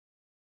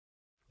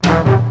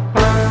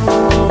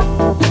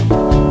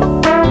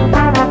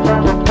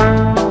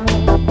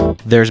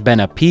There's been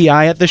a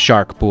PI at the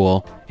shark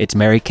pool. It's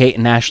Mary-Kate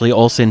and Ashley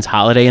Olsen's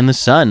Holiday in the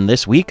Sun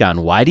this week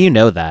on Why Do You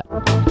Know That?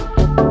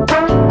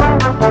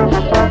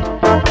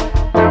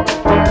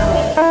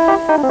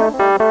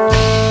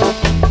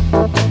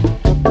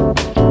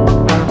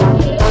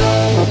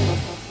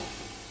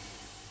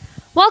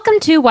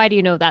 Welcome to Why Do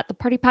You Know That, the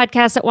party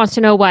podcast that wants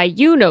to know why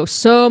you know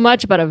so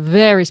much about a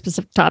very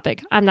specific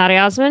topic. I'm Nadia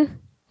Osman.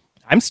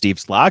 I'm Steve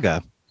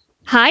Slaga.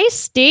 Hi,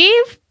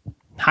 Steve.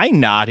 Hi,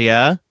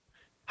 Nadia.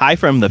 Hi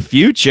from the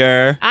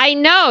future. I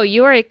know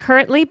you are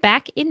currently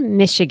back in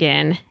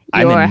Michigan.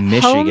 I'm Your in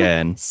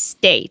Michigan. Home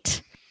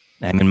state.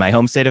 I'm in my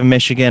home state of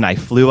Michigan. I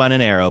flew on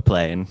an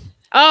aeroplane.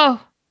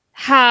 Oh,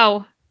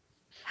 how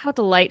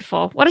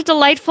delightful. What a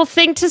delightful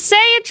thing to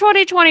say in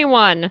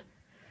 2021.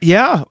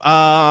 Yeah.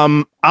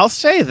 I'll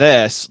say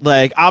this.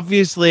 Like,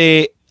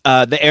 obviously,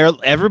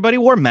 everybody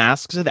wore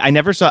masks. I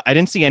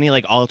didn't see any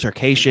like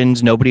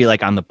altercations. Nobody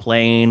like on the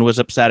plane was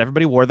upset.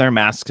 Everybody wore their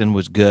masks and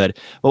was good.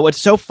 But what's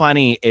so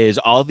funny is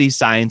all these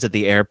signs at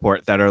the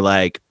airport that are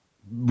like,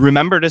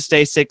 remember to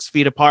stay 6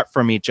 feet apart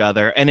from each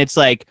other. And it's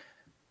like,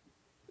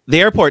 the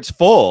airport's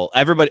full.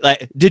 Everybody,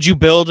 like, did you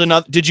build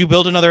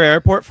another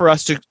airport for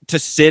us to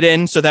sit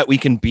in so that we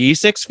can be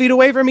 6 feet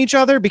away from each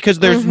other? Because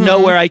there's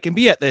nowhere I can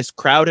be at this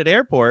crowded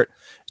airport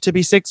to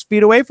be 6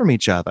 feet away from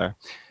each other.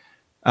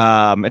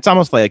 It's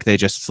almost like they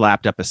just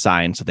slapped up a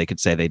sign so they could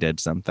say they did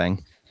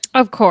something.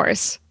 Of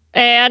course.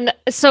 And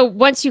so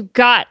once you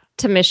got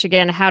to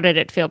Michigan, how did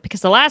it feel?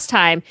 Because the last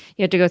time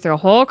you had to go through a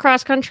whole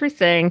cross-country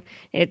thing.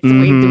 We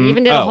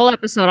even did a whole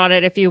episode on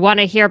it. If you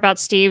want to hear about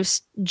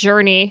Steve's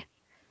journey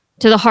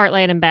to the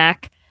heartland and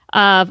back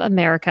of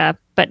America.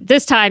 But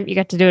this time you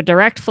got to do a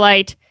direct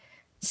flight,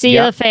 see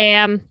the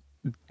fam.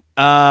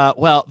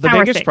 Well, the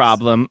biggest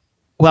problem...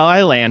 Well,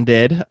 I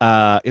landed.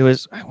 It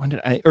was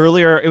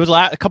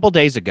a couple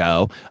days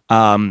ago.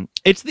 I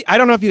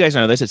don't know if you guys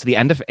know this. It's the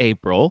end of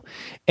April,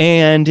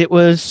 and it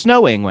was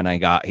snowing when I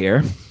got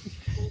here.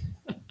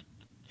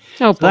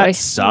 Oh boy, that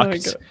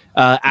sucked.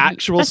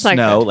 Actual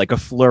snow, like a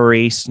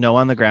flurry, snow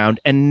on the ground.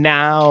 And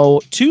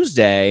now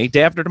Tuesday,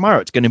 day after tomorrow,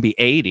 it's going to be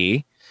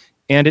 80,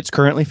 and it's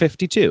currently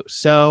 52.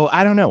 So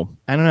I don't know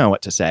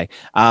what to say.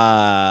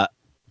 I'm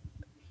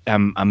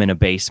in a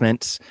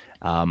basement.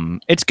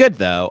 It's good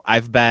though.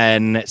 I've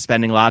been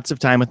spending lots of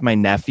time with my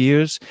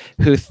nephews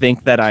who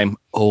think that I'm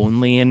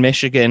only in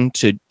Michigan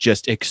to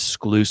just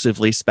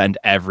exclusively spend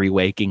every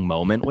waking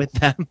moment with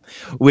them,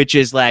 which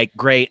is like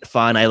great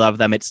fun. I love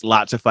them. It's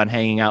lots of fun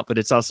hanging out, but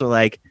it's also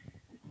like,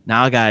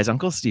 nah, guys,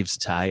 Uncle Steve's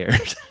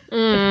tired.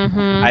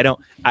 I'm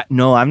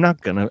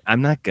not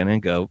gonna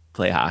go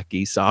play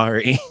hockey.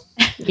 Sorry.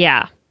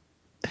 Yeah.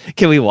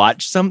 Can we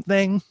watch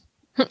something?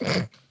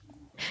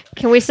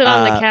 Can we sit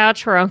on the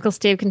couch where Uncle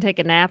Steve can take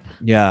a nap?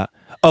 Yeah.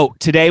 Oh,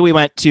 today we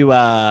went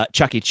to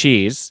Chuck E.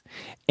 Cheese,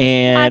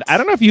 and I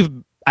don't know if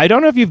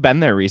you've been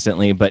there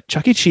recently, but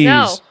Chuck E.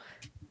 Cheese,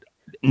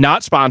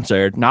 not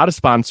sponsored, not a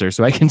sponsor,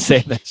 so I can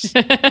say this.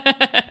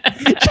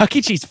 Chuck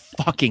E. Cheese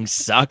fucking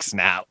sucks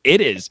now.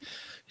 There's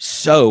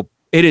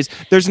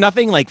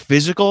nothing like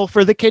physical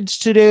for the kids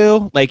to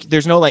do. Like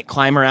there's no like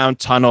climb around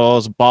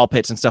tunnels, ball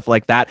pits and stuff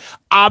like that.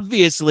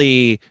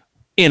 Obviously,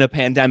 in a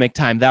pandemic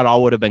time, that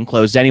all would have been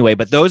closed anyway,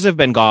 but those have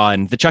been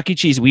gone. The Chuck E.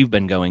 Cheese we've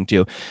been going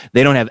to,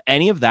 they don't have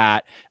any of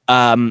that.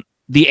 The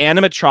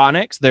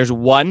animatronics, there's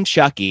one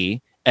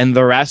Chucky, and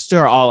the rest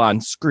are all on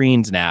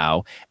screens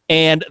now.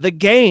 And the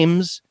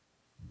games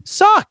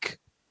suck.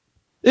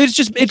 It's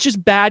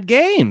just bad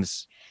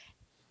games.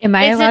 Am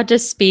I allowed to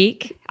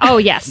speak? Oh,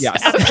 yes.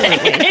 Yes.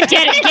 Okay.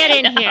 Get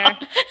in here.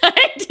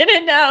 I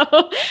didn't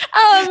know.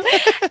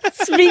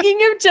 Speaking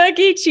of Chuck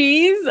E.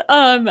 Cheese,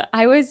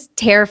 I was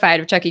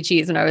terrified of Chuck E.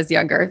 Cheese when I was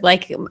younger.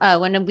 Like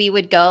when we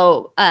would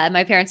go,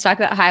 my parents talk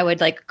about how I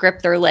would like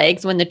grip their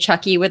legs when the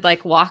Chucky would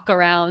like walk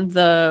around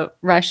the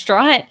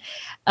restaurant.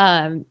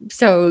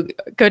 So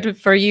good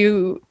for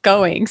you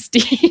going,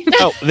 Steve.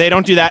 Oh, they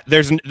don't do that.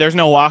 There's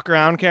no walk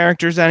around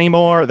characters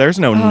anymore. There's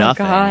no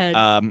nothing.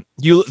 God.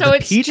 So the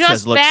it's pizzas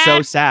just look bad.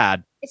 so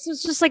sad. This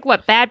is just like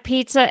what, bad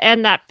pizza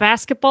and that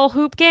basketball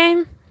hoop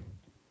game?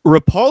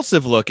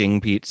 Repulsive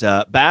looking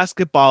pizza,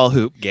 basketball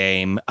hoop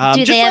game.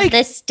 Do they have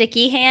this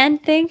sticky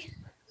hand thing?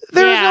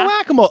 There's no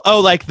whack-a-mole.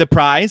 Oh, like the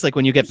prize, like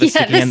when you get the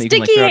sticky hand that you can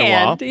like throw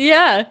at a wall.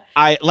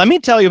 Yeah. Let me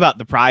tell you about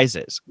the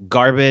prizes.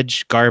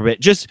 Garbage,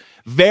 just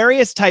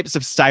various types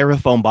of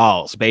styrofoam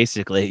balls.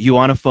 Basically, you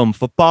want a foam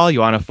football, you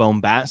want a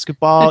foam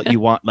basketball, you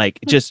want like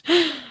just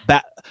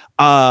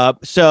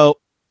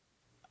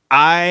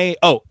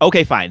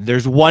okay, fine.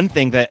 There's one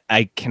thing that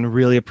I can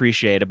really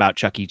appreciate about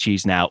Chuck E.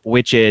 Cheese now,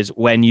 which is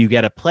when you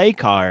get a play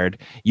card,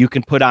 you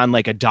can put on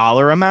like a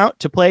dollar amount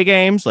to play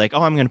games. Like,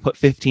 I'm going to put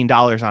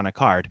 $15 on a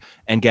card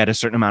and get a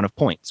certain amount of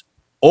points.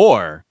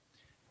 Or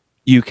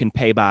you can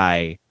pay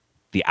by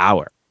the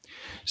hour.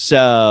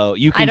 So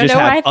you can just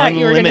have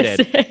unlimited.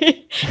 You were gonna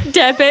say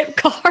debit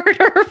card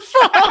or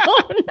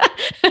phone.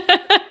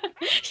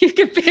 You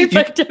can pay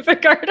by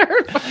debit card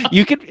or phone.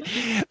 You could.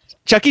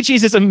 Chuck E.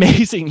 Cheese is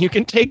amazing. You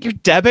can take your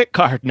debit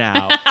card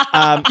now.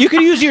 You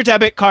can use your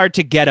debit card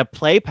to get a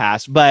play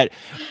pass, but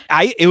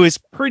it was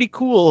pretty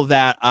cool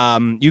that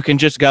you can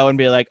just go and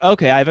be like,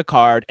 okay, I have a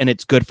card and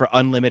it's good for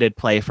unlimited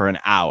play for an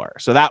hour.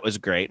 So that was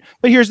great.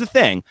 But here's the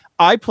thing.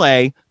 I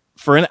play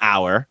for an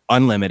hour,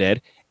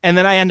 unlimited, and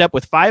then I end up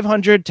with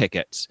 500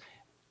 tickets.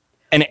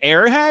 An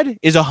Airhead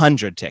is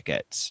 100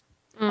 tickets.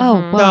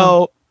 Oh,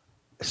 wow.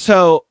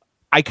 So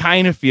I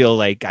kind of feel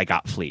like I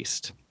got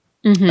fleeced.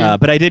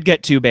 But I did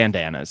get 2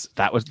 bandanas.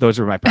 Those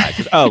were my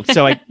prizes. Oh,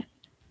 so I know.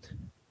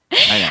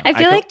 I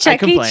feel like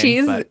Chuck E.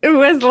 Cheese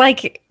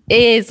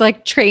is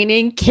like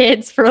training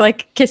kids for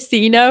like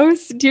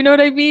casinos. Do you know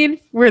what I mean?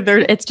 Where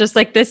it's just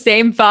like the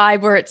same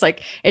vibe where it's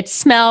like it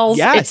smells,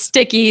 it's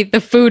sticky, the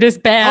food is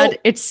bad,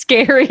 it's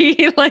scary.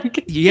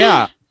 Like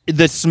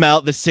the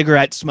smell, the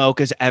cigarette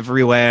smoke is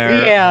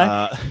everywhere.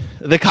 Yeah.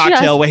 The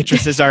cocktail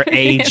waitresses are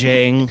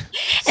aging.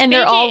 And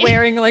they're all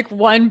wearing like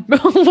one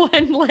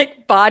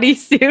like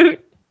bodysuit.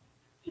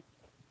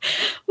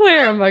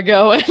 Where am I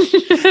going?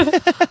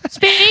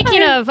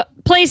 Speaking of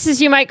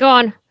places you might go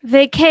on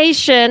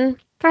vacation,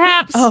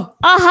 perhaps a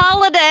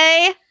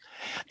holiday.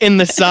 In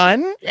the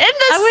sun? In the sun!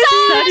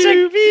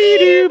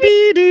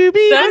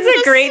 That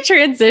was a great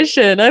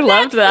transition. I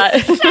love that.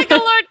 Second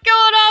alert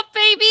going off,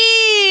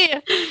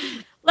 baby!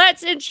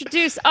 Let's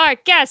introduce our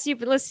guest. You've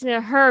been listening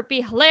to her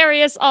be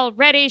hilarious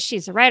already.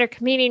 She's a writer,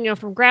 comedian,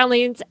 from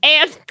Groundlings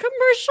and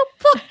commercial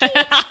booking.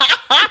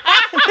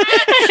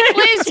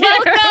 Please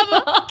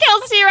welcome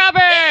Kelsey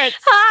Roberts.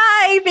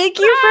 Hi, thank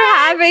you for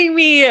having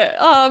me.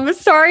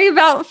 Sorry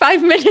about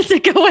 5 minutes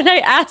ago when I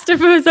asked if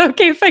it was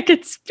okay if I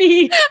could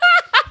speak.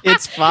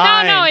 It's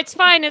fine. No, it's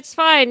fine. It's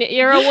fine.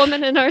 You're a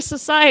woman in our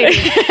society,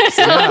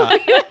 so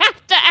you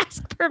have to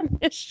ask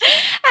permission.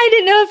 I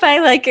didn't know if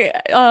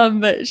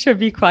I should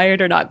be quiet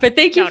or not, but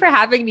thank you for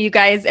having me, you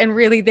guys, and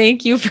really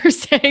thank you for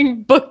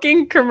saying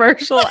booking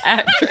commercial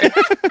actress.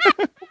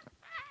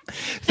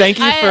 Thank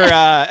you for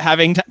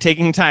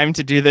taking time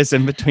to do this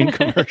in between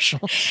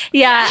commercials.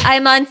 Yeah,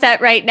 I'm on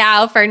set right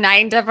now for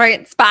 9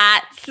 different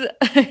spots.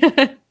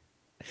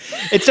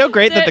 It's so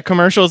great that the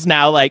commercials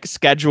now like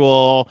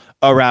schedule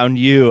around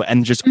you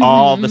and just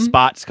all the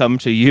spots come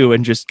to you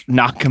and just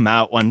knock them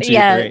out 1, 2,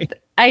 3.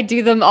 I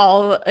do them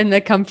all in the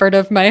comfort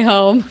of my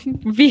home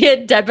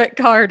via debit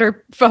card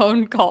or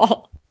phone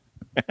call.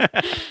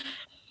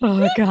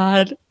 Oh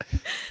God.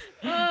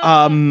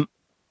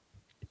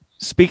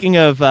 Speaking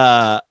of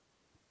no,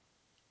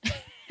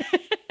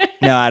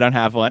 I don't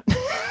have one.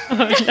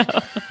 Oh no.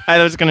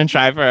 I was gonna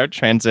try for a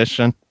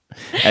transition.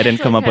 I didn't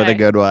come up with a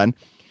good one.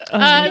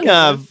 Speaking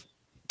of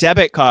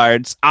debit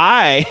cards,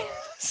 I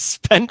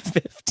spent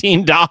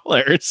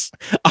 $15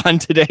 on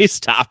today's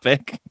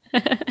topic.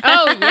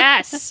 Oh,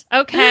 yes.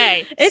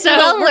 Okay. It's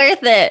well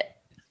worth it.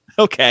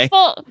 Okay.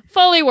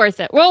 Fully worth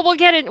it. Well, we'll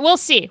get it. We'll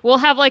see. We'll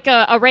have like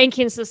a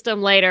ranking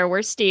system later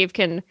where Steve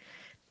can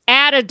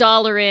add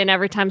 $1 in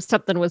every time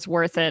something was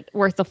worth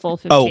the full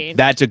 15. Oh,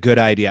 that's a good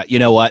idea. You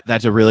know what?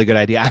 That's a really good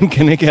idea. I'm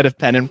going to get a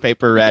pen and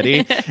paper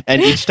ready.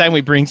 And each time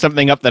we bring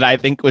something up that I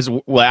think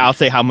I'll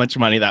say how much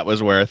money that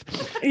was worth.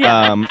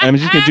 Yeah. I'm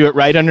just going to do it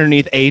right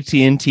underneath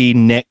AT&T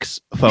Nick's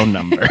phone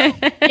number.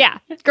 Yeah.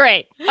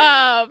 Great.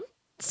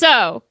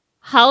 So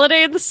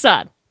Holiday in the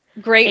Sun.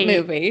 Great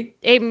movie.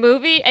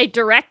 A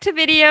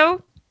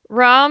direct-to-video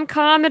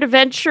rom-com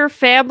adventure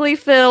family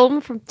film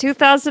from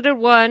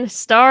 2001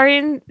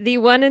 starring the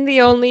one and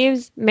the only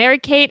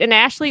Mary-Kate and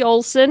Ashley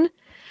Olsen.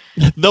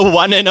 The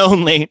one and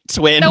only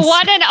twins. The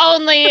one and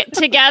only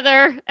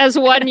together as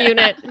one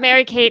unit,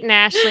 Mary-Kate and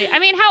Ashley. I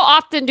mean, how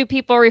often do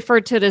people refer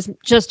to it as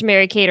just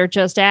Mary-Kate or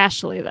just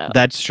Ashley, though?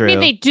 That's true. I mean,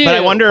 they do, but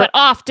I wonder, but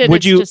often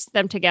it's just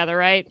them together,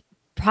 right?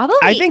 Probably.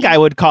 I think I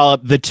would call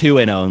it the two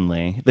and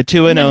only. The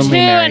two and only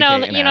Mary-Kate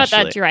and you know what,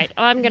 that's right.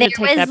 Oh, I'm going to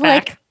take that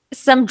back.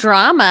 Some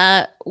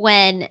drama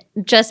when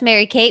just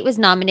Mary-Kate was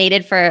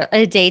nominated for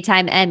a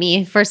daytime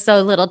Emmy for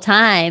so little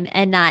time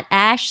and not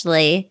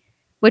Ashley,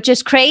 which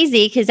is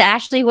crazy because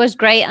Ashley was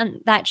great on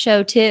that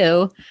show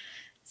too.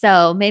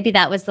 So maybe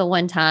that was the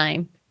one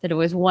time that it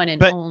was one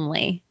and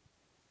only.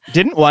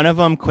 Didn't one of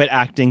them quit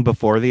acting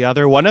before the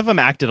other? One of them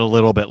acted a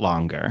little bit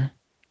longer.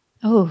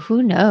 Oh,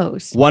 who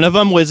knows? One of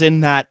them was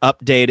in that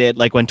updated,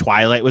 like when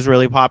Twilight was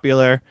really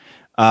popular.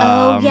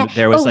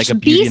 There was like a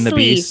Beauty and the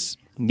Beast.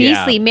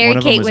 Beastly.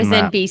 Mary-Kate was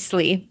in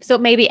Beastly. So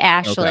maybe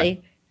Ashley.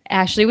 Okay.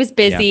 Ashley was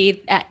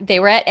busy. Yeah. They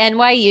were at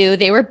NYU.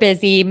 They were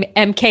busy.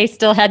 MK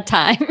still had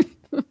time.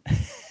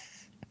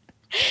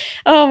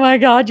 Oh my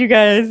God, you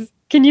guys.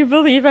 Can you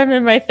believe I'm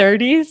in my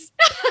 30s?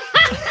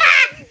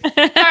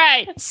 All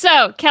right.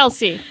 So,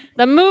 Kelsey,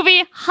 the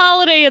movie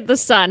Holiday in the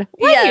Sun.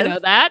 Why do you know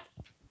that?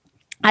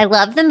 I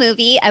love the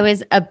movie. I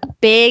was a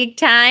big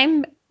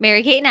time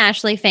Mary-Kate and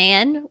Ashley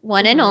fan,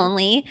 one and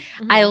only.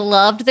 I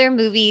loved their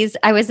movies.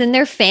 I was in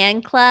their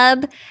fan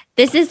club.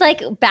 This is like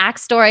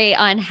backstory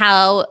on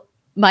how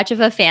much of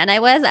a fan I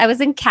was. I was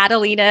in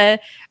Catalina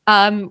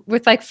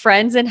with like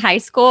friends in high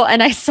school,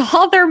 and I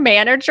saw their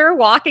manager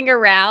walking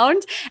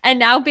around, and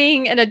now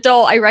being an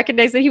adult, I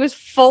recognized that he was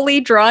fully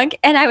drunk.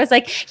 And I was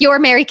like, "You're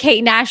Mary-Kate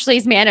and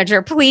Ashley's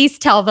manager. Please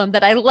tell them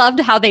that I loved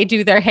how they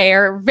do their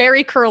hair.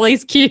 Very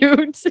curly's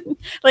cute."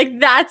 Like,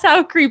 that's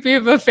how creepy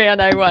of a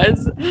fan I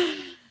was.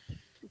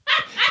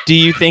 Do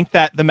you think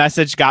that the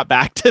message got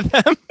back to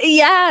them?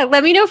 Yeah.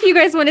 Let me know if you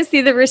guys want to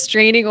see the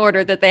restraining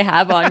order that they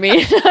have on me.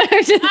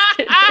 I'm just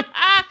kidding.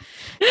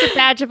 It's a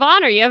badge of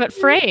honor. You have it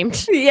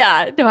framed.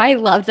 Yeah. No, I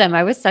loved them.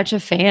 I was such a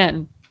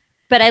fan.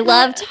 But I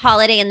loved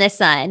Holiday in the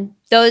Sun.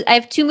 Those, I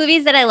have two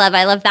movies that I love.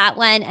 I love that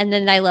one. And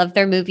then I love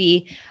their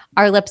movie,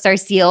 Our Lips Are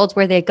Sealed,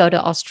 where they go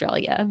to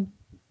Australia.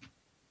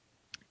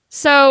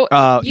 So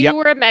you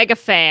were a mega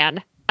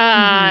fan.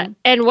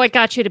 And what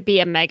got you to be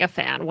a mega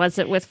fan? Was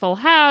it with Full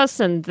House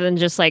and then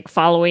just like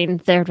following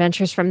their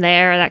adventures from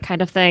there, that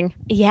kind of thing?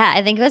 Yeah,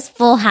 I think it was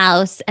Full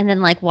House. And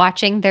then like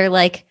watching their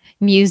like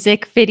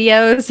music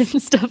videos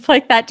and stuff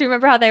like that. Do you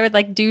remember how they would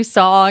like do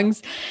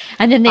songs?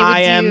 And then they would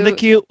I am the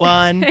cute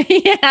one.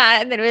 Yeah.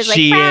 And then it was like,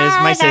 she is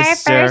my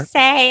sister. For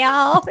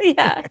sale.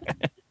 Yeah.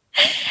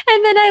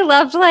 And then I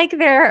loved like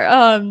their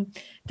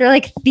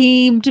like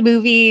themed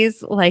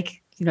movies.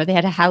 Like, you know, they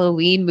had a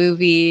Halloween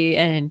movie,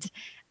 and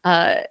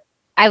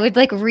I would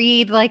like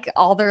read like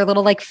all their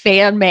little like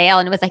fan mail,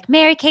 and it was like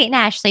Mary-Kate and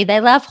Ashley,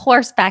 they love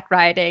horseback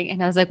riding.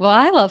 And I was like, well,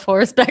 I love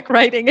horseback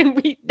riding,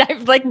 and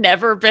I've like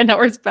never been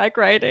horseback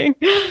riding,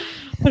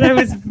 but I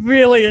was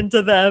really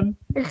into them.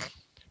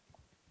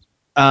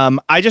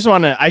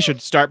 I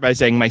should start by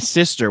saying my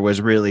sister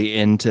was really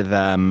into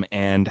them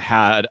and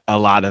had a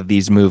lot of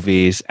these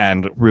movies,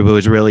 and Ruba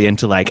was really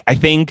into like, I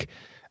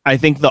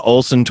think the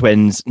Olsen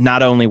twins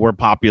not only were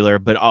popular,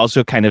 but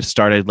also kind of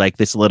started like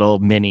this little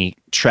mini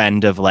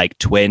trend of like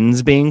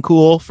twins being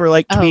cool for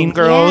like tween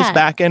girls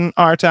back in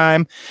our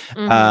time.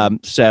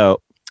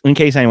 So in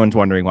case anyone's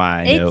wondering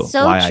why I know, it's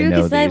so true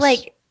because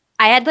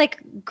I had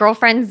like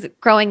girlfriends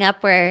growing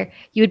up where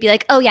you would be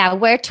like, oh yeah,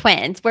 we're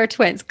twins.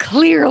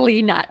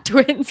 Clearly not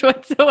twins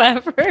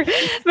whatsoever.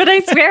 But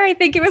I swear, I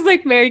think it was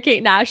like Mary-Kate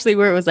and Ashley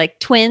where it was like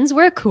twins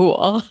were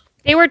cool.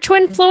 They were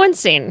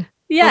twin-fluencing.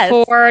 Yes.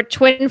 Before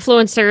twin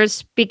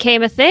influencers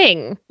became a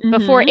thing,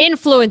 before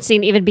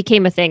influencing even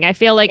became a thing. I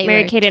feel like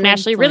Mary-Kate and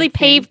Ashley really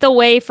paved the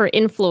way for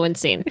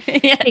influencing.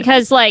 Yes.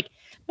 Because like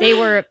they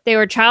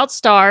were child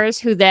stars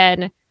who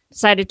then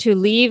decided to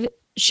leave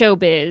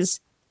showbiz,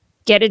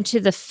 get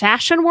into the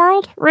fashion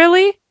world,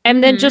 really,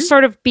 and then just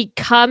sort of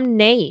become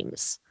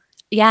names.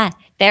 Yeah,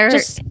 they're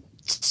just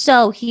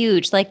so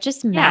huge, like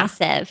just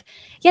massive.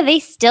 Yeah, they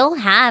still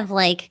have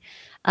like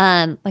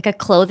a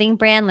clothing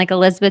brand like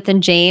Elizabeth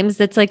and James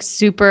that's like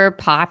super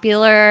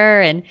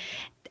popular. And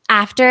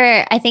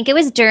after, I think it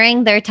was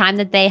during their time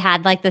that they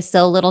had like the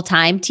So Little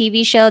Time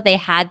TV show, they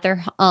had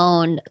their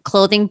own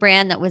clothing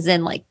brand that was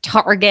in like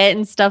Target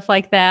and stuff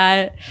like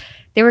that.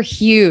 They were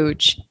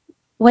huge.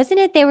 Wasn't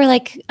it? They were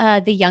like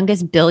the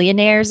youngest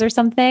billionaires or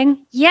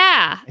something.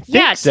 Yeah. I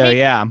think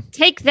so.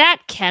 Take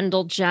that,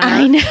 Kendall Jenner.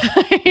 I know.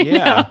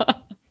 Yeah.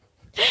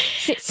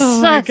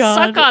 Suck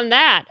on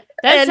that.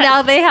 And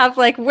now they have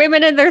like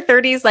women in their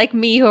 30s like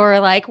me who are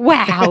like,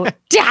 wow,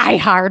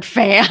 diehard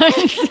fans.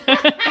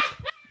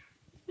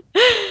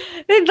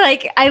 And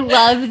like, I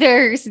love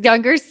their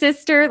younger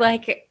sister.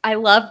 Like, I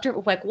loved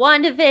like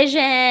WandaVision,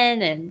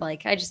 and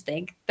like, I just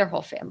think their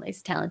whole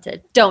family's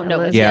talented. Don't know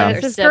if they're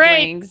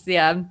siblings. Great.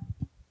 Yeah.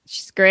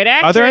 She's a great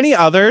actress. Are there any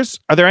others?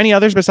 Are there any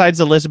others besides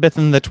Elizabeth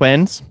and the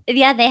twins?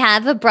 Yeah, they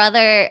have a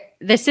brother.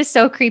 This is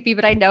so creepy,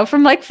 but I know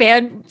from like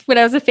when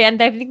I was a fan,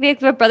 I think they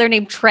have a brother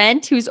named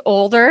Trent who's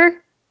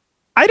older.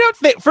 I don't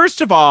think,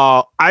 first of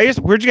all, we're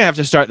just going to have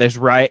to start this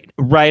right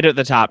at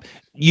the top.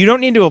 You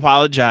don't need to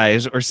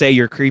apologize or say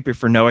you're creepy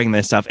for knowing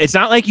this stuff. It's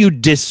not like you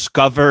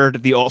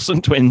discovered the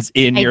Olsen twins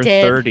in your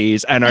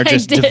 30s and are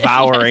just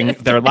devouring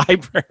their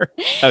library.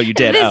 Oh, you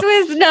did? I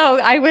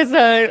was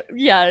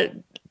a,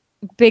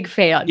 big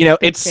fan. You know,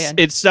 it's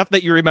stuff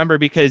that you remember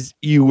because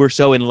you were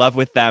so in love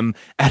with them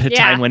at a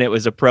time when it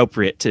was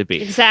appropriate to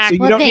be. Exactly.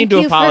 So you don't need to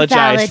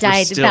apologize for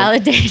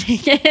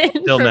validating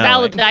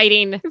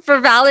it.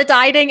 For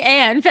validating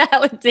and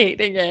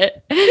validating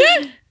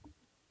it.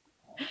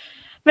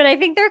 But I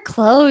think they're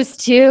close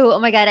too. Oh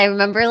my God. I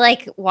remember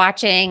like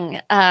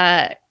watching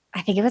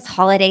I think it was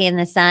Holiday in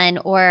the Sun,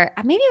 or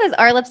maybe it was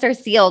Our Lips Are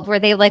Sealed, where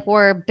they like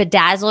wore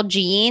bedazzled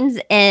jeans.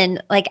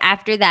 And like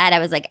after that, I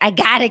was like, I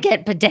gotta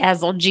get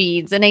bedazzled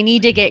jeans, and I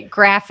need to get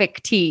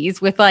graphic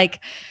tees with like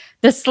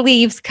the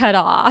sleeves cut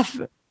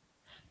off.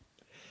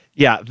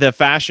 Yeah, the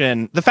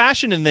fashion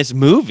in this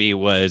movie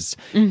was,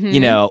 you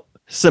know,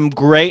 some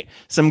great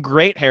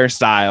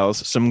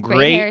hairstyles, some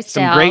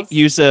great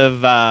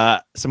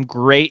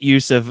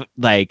use of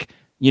like,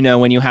 you know,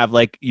 when you have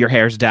like your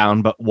hair's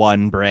down but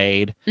one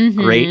braid,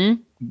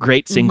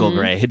 great single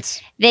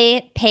braids.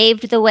 They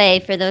paved the way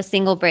for those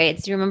single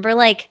braids. Do you remember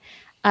like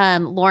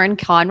Lauren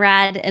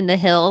Conrad in The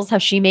Hills, how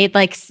she made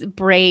like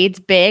braids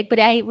big? But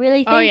I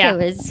really think it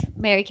was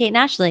Mary-Kate and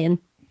Ashley.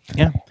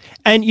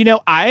 And you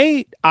know,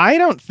 I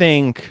don't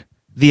think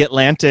the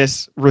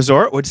Atlantis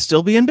resort would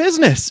still be in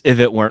business if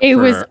it weren't It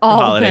for was all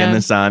Holiday in them.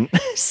 the Sun.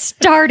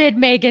 Started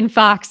Megan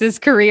Fox's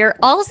career.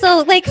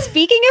 Also, like,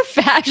 speaking of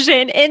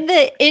fashion, in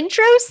the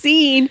intro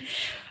scene,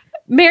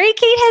 Mary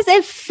Kate has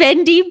a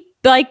Fendi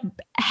like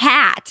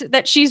hat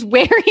that she's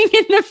wearing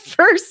in the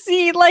first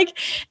scene, like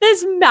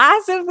this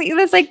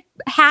like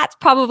hat's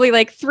probably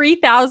like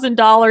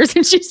 $3,000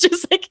 and she's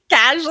just like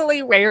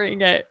casually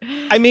wearing it.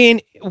 I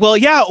mean, well,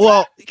 yeah,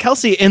 well,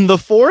 Kelsey, in the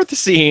fourth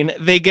scene,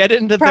 they get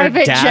into Private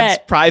their dad's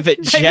jet.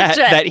 private jet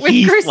that with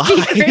he Krispy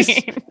flies.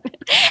 Kreme.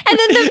 And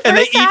then the first And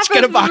they half each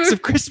get a of the box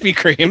of Krispy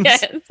Kremes.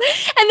 Yes. And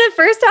the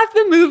first half of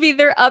the movie,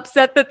 they're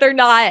upset that they're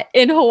not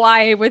in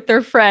Hawaii with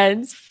their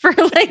friends for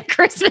like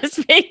Christmas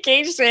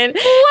vacation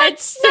at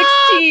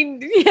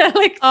 16. Yeah,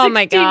 like 16 Oh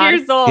my God.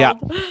 years old. Yeah.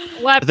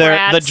 What The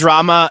brats.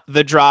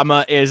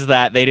 drama is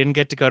that they didn't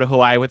get to go to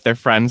Hawaii with their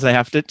friends. They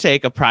have to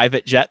take a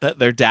private jet that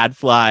their dad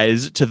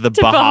flies to the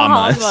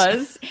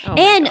Bahamas. Oh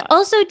my And God.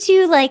 also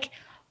too, like,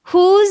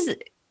 who's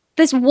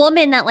this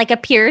woman that like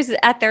appears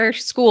at their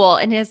school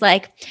and is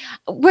like,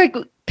 we're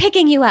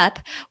picking you up.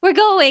 We're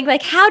going.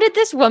 Like, how did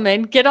this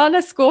woman Get on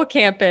a school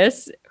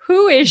campus.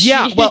 Who is she?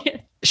 Yeah, well,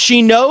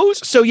 she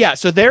knows. So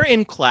they're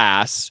in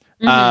class.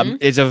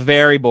 It's a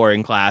very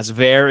boring class,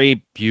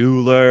 very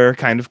Bueller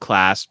kind of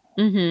class.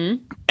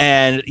 Mm-hmm.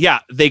 And yeah,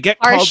 they get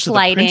called Harsh to the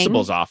lighting.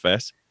 principal's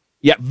office.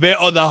 Yeah, the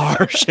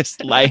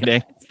harshest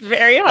lighting.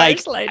 Very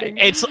harsh Like, lighting.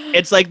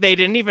 It's like they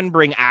didn't even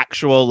bring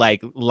actual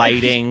like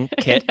lighting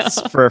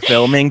kits know. for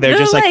filming. They're They're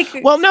just like,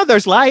 like- well, no,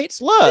 there's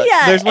lights. Look,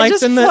 Yeah, there's and lights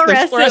just in the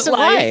there's fluorescent fluorescent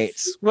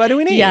lights. lights. What do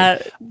we need?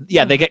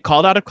 Yeah. They get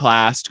called out of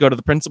class to go to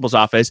the principal's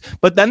office,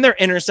 but then they're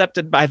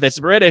intercepted by this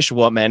British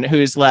woman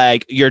who's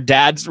like, your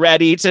dad's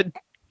ready to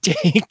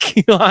take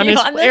you on his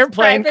on this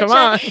airplane. private Come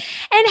on. jet.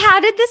 And how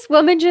did this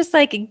woman just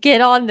like get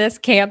on this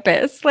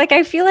campus? Like,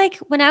 I feel like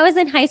when I was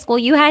in high school,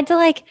 you had to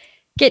like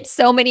get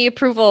so many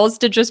approvals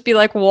to just be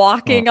like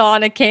walking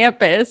on a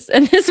campus.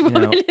 And this You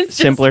woman know, is just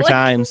simpler like,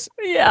 times.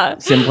 Yeah.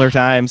 Simpler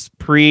times.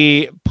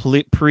 Pre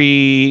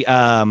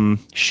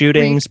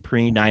shootings,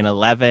 pre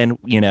 9/11,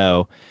 you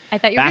know. I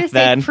thought you were Back going to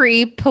then- say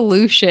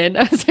pre-pollution.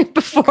 I was like,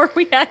 before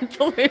we had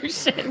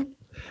pollution.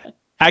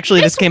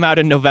 Actually, this came out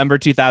in November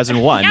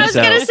 2001. I was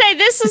so gonna say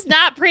this is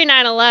not pre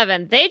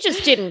 9/11. They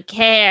just didn't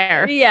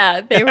care.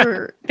 Yeah, they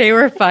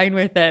were fine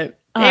with it.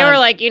 They were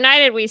like,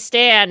 "United we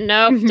stand.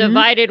 Nope,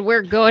 divided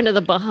we're going to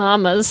the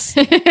Bahamas."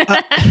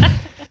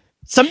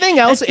 something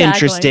else Exactly.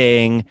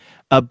 interesting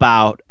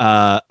about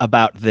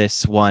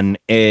this one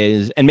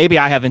is, and maybe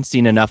I haven't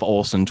seen enough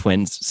Olsen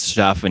twins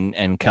stuff,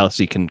 and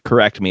Kelsey can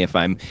correct me if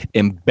I'm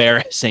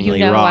embarrassingly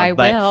you know wrong. I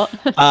but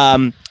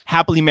will.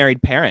 happily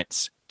married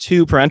parents,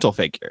 two parental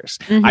figures.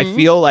 I Mhm.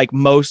 feel like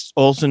most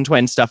Olsen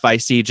twin stuff I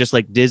see, just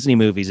like Disney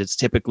movies, it's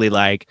typically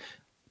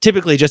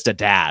just a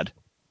dad.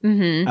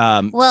 Mhm.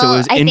 So it well,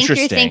 was I think interesting.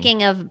 you're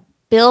thinking of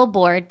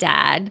Billboard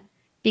Dad,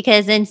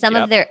 because in some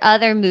Yep. of their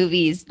other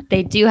movies,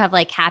 they do have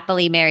like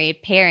happily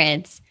married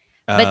parents.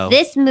 But Oh.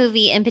 this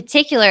movie in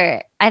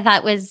particular, I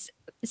thought was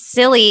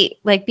silly,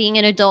 like being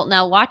an adult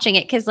now watching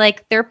it, because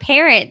like their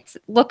parents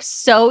look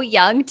so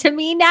young to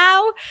me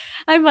now.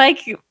 I'm like,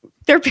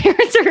 their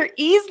parents are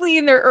easily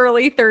in their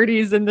early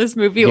 30s in this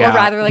movie, or Yeah,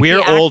 rather, like we're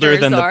the older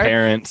actors than the are.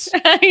 parents.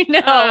 I know.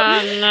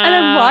 Oh, no. And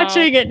I'm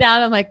watching it now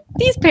and I'm like,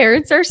 these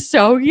parents are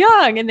so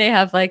young. And they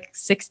have like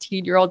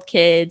 16-year-old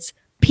kids,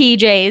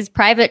 PJs,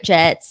 private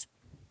jets,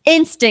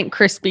 instant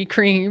Krispy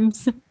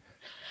Kremes.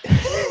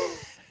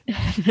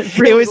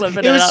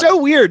 It was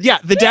so weird. Yeah,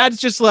 the dad's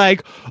just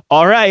like,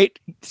 all right,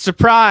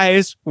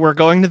 surprise, we're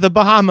going to the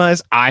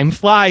Bahamas. I'm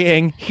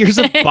flying. Here's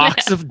a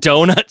box of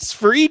donuts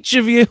for each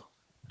of you.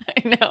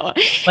 I know.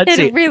 Let's It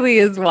see. really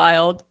is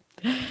wild.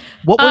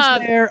 What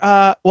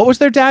was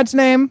their dad's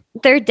name?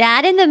 Their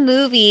dad in the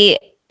movie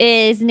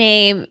is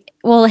named,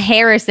 well,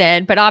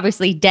 Harrison, but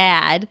obviously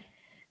Dad.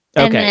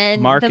 And Okay,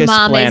 then Marcus the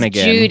mom Flanagan.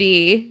 is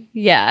Judy.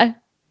 Yeah.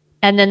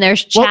 And then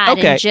there's Well, Chad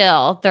okay. and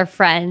Jill, their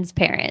friends'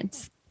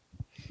 parents.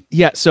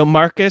 Yeah, so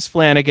Marcus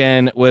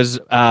Flanagan was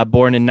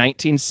born in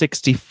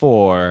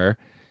 1964.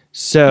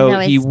 So No,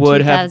 he it's would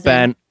have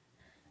 2000.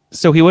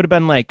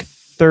 been like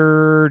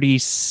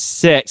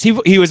 36.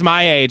 He was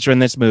my age when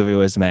this movie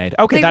was made.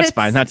 Okay, Like, that's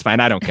fine. That's fine.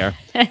 I don't care.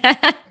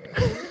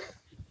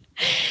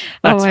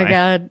 Oh That's my fine.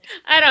 God.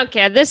 I don't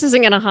care. This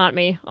isn't gonna haunt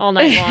me all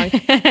night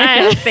long.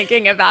 I'm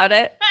thinking about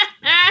it.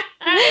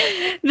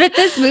 But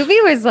this movie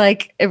was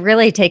like, it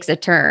really takes a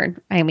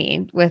turn. I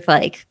mean, with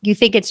like, you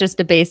think it's just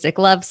a basic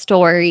love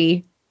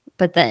story,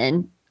 but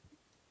then,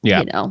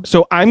 Yeah. you know,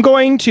 So I'm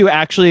going to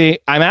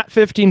I'm at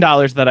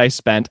 $15 that I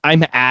spent.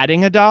 I'm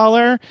adding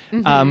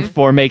 $1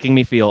 for making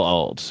me feel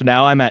old. So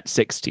now I'm at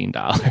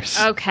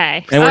 $16.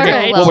 Okay. And All Okay,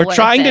 right. what well we're worth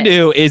trying to it.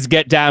 do is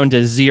get down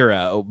to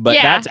 0, but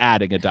Yeah. that's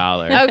adding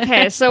 $1.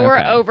 Okay, so we're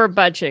Okay. over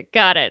budget.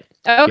 Got it.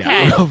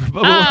 Okay. Yeah,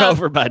 we're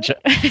over Um,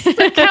 budget.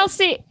 So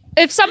Kelsey,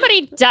 if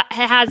somebody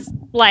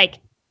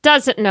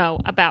doesn't know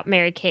about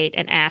Mary Kate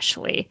and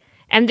Ashley,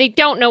 and they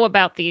don't know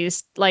about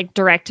these like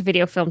direct to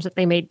video films that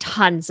they made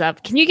tons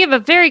of, can you give a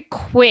very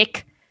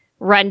quick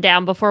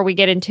rundown before we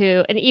get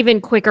into an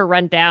even quicker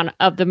rundown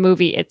of the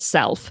movie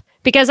itself.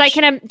 Because I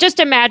can just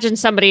imagine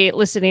somebody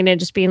listening and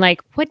just being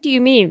like, what do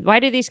you mean? Why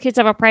do these kids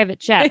have a private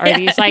jet? Are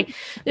these like,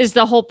 is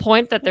the whole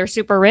point that they're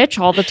super rich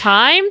all the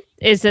time?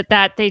 Is it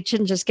that they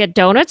can just get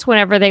donuts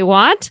whenever they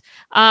want?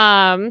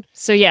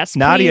 So yes,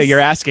 Nadia, please. you're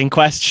asking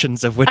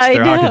questions of which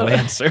there are no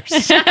answers.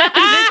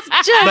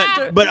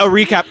 but a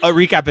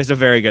recap is a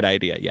very good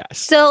idea. Yes.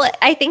 So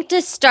I think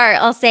to start,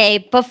 I'll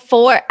say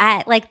before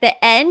at like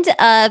the end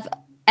of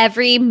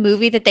every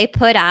movie that they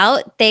put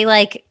out, they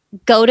like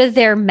go to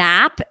their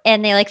map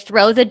and they like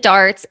throw the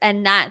darts,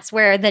 and that's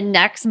where the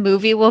next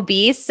movie will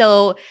be.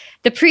 So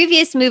the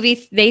previous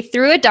movie, they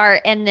threw a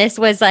dart, and this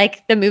was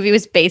like the movie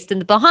was based in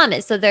the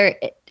Bahamas. So they're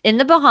in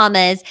the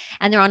Bahamas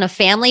and they're on a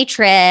family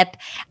trip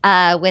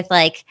with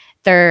like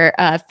their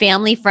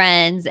family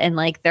friends and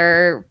like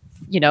their,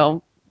 you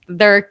know,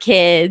 their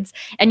kids,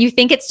 and you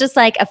think it's just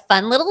like a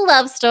fun little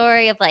love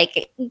story of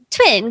like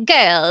twin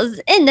girls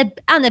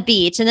on the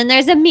beach, and then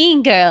there's a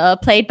mean girl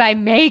played by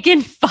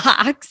Megan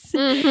Fox,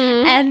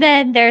 and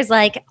then there's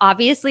like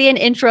obviously an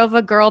intro of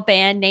a girl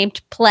band named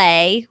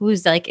Play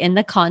who's like in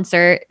the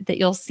concert that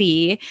you'll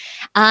see,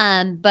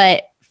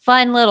 but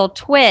fun little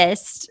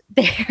twist,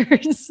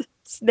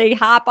 they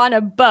hop on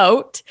a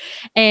boat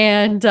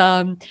and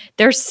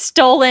they're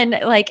stolen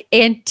like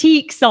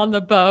antiques on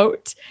the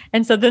boat.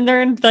 And so then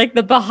they're in like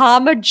the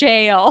Bahama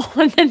jail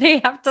and then they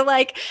have to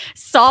like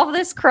solve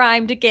this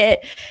crime to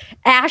get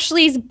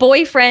Ashley's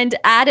boyfriend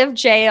out of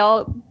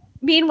jail.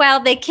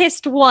 Meanwhile, they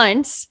kissed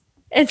once.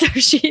 And so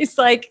she's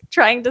like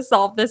trying to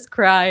solve this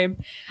crime.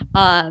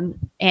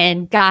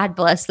 And God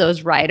bless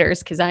those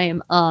writers because I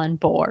am on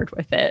board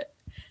with it.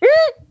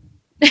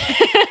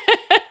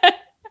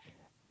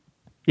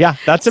 Yeah,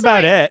 that's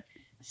about it.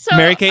 So,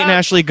 Mary-Kate and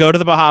Ashley go to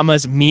the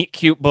Bahamas, meet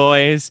cute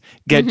boys,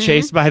 get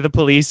chased by the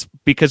police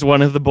because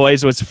one of the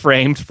boys was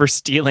framed for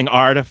stealing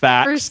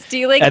artifacts.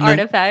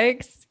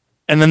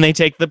 And then they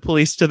take the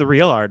police to the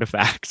real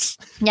artifacts.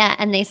 Yeah,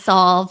 and they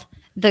solve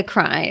the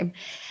crime.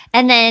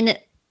 And then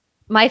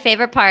my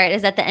favorite part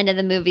is at the end of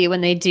the movie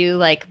when they do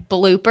like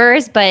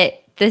bloopers, but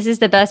this is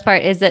the best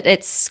part, is that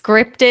it's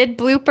scripted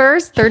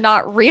bloopers. They're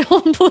not real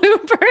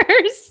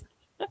bloopers.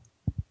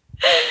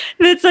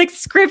 It's like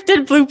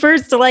scripted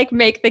bloopers to like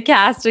make the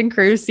cast and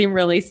crew seem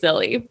really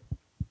silly.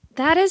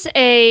 That is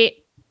a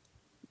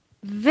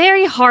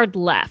very hard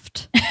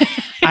left.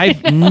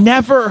 I've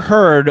never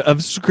heard of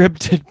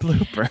scripted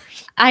bloopers.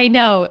 I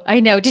know.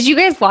 Did you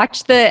guys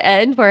watch the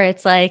end where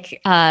it's like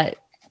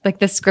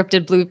the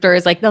scripted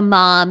bloopers, like the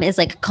mom is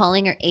like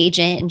calling her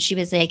agent and she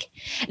was like,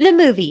 the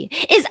movie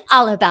is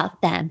all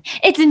about them.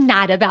 It's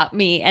not about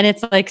me. And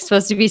it's like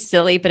supposed to be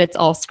silly, but it's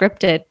all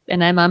scripted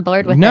and I'm on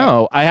board with it.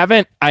 No, I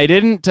haven't. I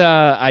didn't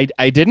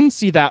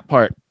see that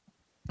part,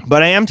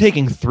 but I am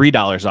taking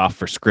 $3 off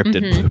for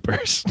scripted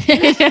bloopers.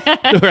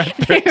 We're at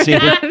 13.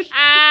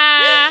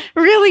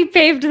 Really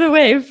paved the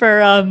way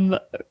for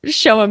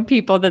showing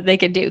people that they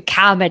can do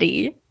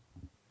comedy.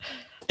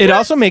 It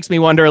also makes me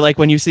wonder, like,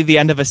 when you see the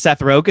end of a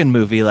Seth Rogen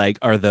movie, like,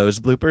 are those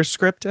bloopers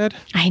scripted?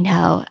 I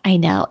know.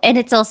 And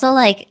it's also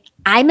like,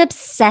 I'm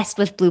obsessed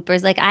with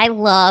bloopers. Like, I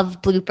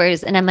love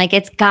bloopers. And I'm like,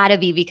 it's gotta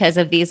be because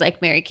of these, like,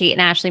 Mary-Kate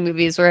and Ashley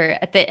movies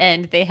where at the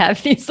end they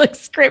have these, like,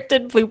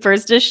 scripted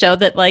bloopers to show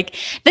that, like,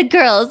 the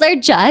girls are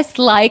just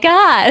like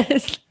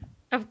us.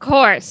 Of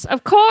course.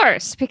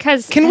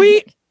 Because... Can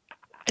we...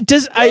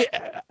 Did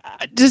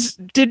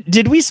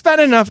we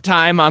spend enough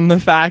time on the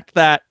fact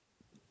that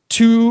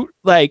two,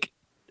 like,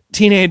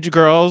 teenage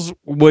girls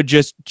would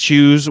just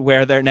choose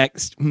where their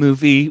next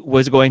movie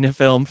was going to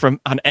film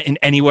from in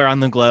anywhere on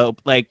the globe?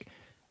 Like,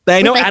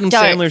 I know like Adam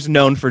Sandler's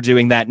known for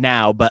doing that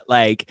now, but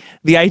like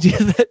the idea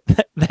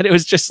that it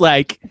was just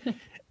like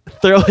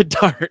throw a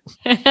dart.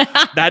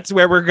 That's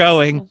where we're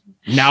going.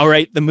 Now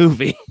write the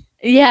movie.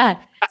 Yeah.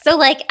 So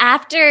like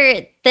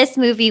after this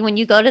movie, when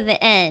you go to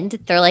the end,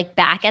 they're like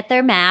back at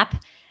their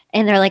map.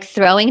 And they're like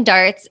throwing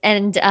darts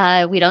and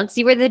we don't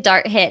see where the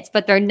dart hits,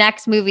 but their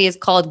next movie is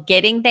called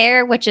Getting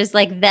There, which is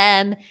like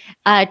them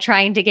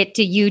trying to get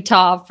to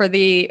Utah for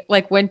the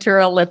like Winter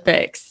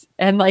Olympics.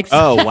 And like,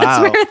 so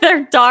that's where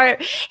their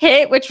dart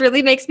hit, which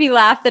really makes me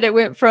laugh that it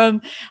went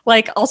from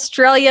like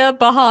Australia,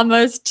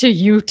 Bahamas to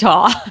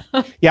Utah.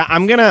 Yeah,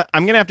 I'm gonna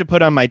have to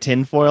put on my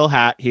tinfoil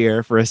hat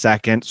here for a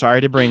second.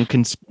 Sorry to bring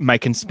my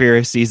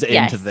conspiracies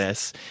into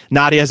this.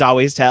 Nadia's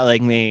always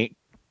telling me,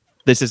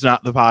 this is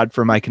not the pod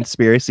for my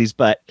conspiracies,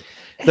 but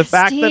the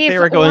fact that they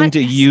were going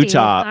to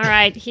Utah. All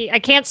right. I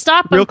can't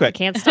stop him. Real quick. I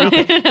can't stop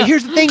him. But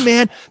here's the thing,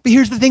 man. But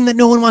here's the thing that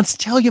no one wants to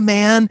tell you,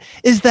 man,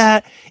 is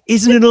that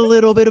isn't it a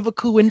little bit of a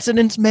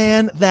coincidence,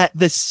 man, that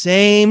the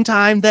same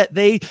time that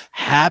they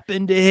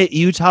happened to hit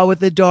Utah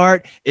with the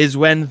dart is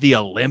when the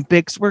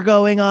Olympics were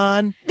going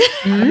on?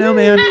 I don't know,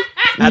 man.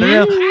 I don't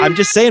know. I'm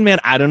just saying, man,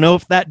 I don't know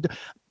if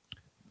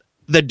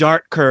the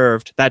dart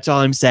curved. That's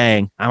all I'm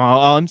saying.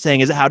 All I'm saying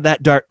is how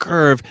that dart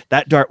curved.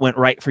 That dart went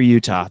right for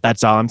Utah.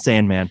 That's all I'm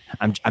saying, man.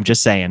 I'm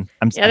just saying.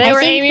 They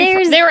were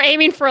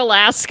aiming for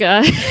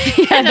Alaska.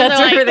 Yeah, that's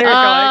where they were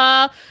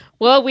going.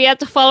 well, we have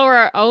to follow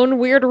our own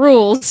weird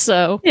rules.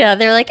 So yeah,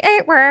 they're like,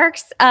 it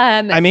works.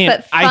 I mean,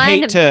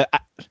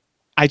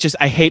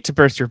 I hate to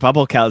burst your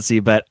bubble, Kelsey,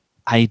 but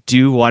I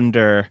do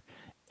wonder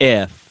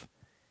if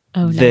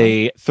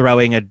the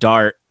throwing a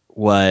dart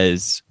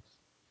was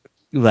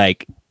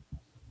like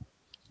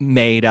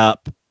made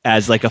up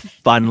as like a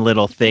fun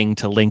little thing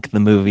to link the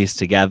movies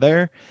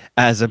together,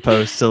 as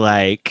opposed to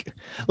like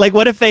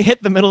what if they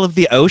hit the middle of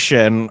the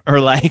ocean or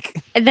like.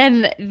 And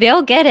then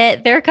they'll get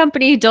it. Their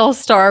company,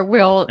 Dullstar,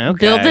 will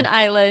build an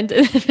island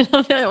in the middle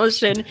of the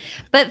ocean.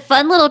 But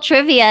fun little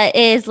trivia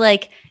is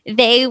like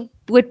they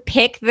would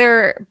pick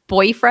their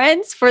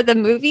boyfriends for the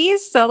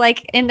movies. So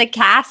like in the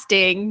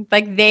casting,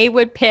 like they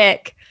would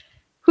pick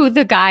who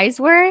the guys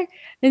were.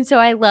 And so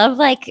I love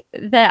like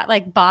that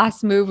like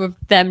boss move of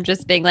them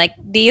just being like,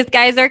 these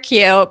guys are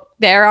cute.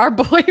 They're our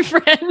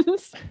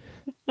boyfriends.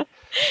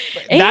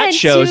 That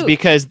shows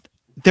because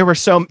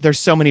there's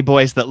so many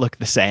boys that look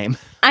the same.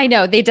 I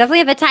know, they definitely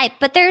have a type,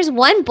 but there's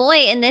one boy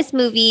in this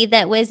movie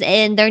that was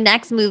in their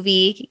next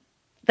movie,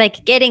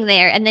 like getting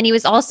there. And then he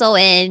was also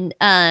in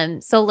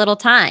So Little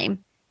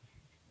Time.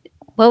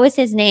 What was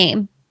his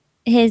name?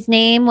 His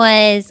name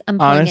was, I'm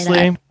pulling it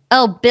up.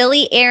 Oh,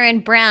 Billy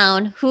Aaron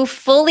Brown, who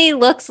fully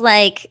looks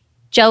like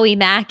Joey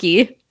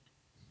Mackey.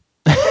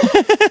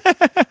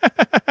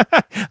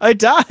 It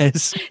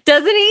does.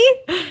 Doesn't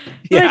he?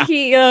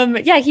 Yeah.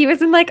 Like he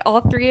was in like all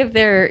three of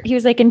he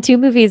was like in 2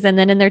 movies and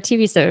then in their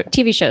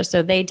TV show.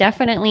 So they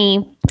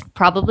definitely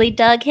probably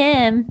dug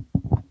him.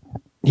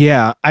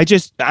 Yeah.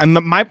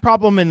 My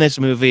problem in this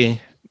movie,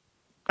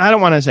 I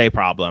don't want to say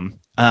problem,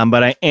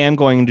 but I'm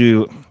going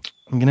to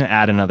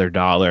add another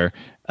 $1.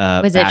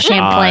 Was it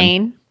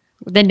Champlain?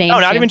 The name. Oh,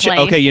 not even.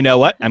 Okay, you know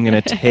what? I'm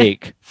going to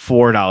take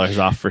 $4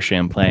 off for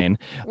Champlain.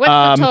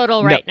 What's the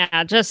total right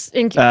now? Just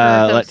in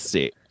let's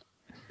see.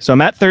 So I'm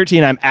at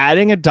 13. I'm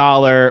adding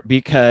 $1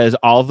 because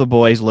all the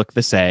boys look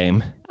the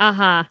same.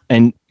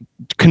 And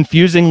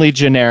confusingly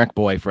generic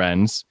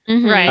boyfriends.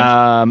 Mm-hmm.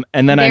 Right.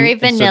 And then very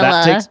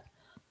vanilla.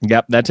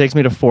 So that takes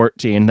me to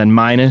 14. Then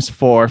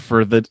 -4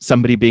 for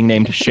somebody being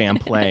named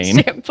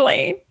Champlain.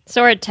 Champlain.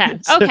 So we're at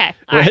 10. Okay.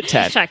 We're at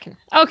 10. Checking.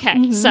 Okay.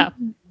 Mm-hmm. So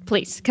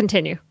please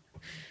continue.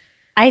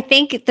 I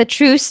think the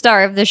true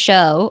star of the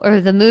show,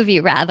 or the movie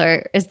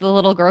rather, is the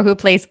little girl who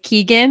plays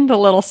Keegan, the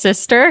little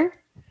sister.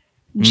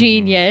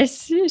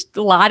 Genius. Just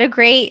a lot of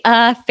great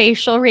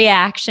facial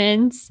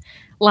reactions,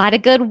 a lot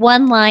of good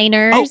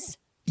one-liners. Oh,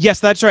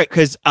 yes, that's right.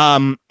 Because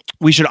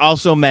we should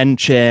also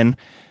mention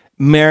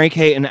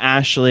Mary-Kate and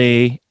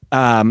Ashley,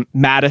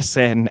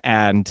 Madison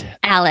and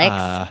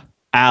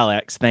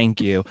Alex, thank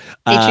you.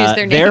 They choose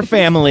their names. Their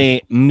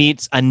family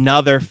meets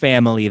another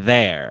family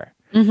there.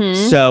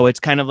 Mm-hmm. So it's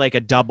kind of like a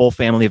double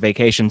family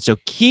vacation. So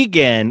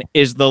Keegan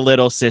is the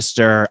little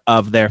sister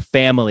of their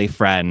family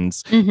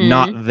friends,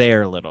 not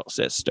their little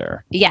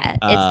sister. Yeah,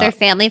 it's their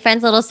family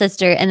friend's little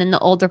sister. And then the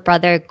older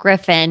brother,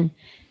 Griffin,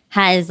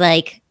 has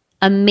like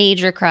a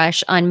major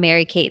crush on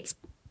Mary-Kate's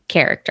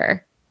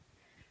character.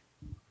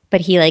 But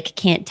he like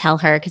can't tell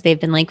her because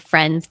they've been like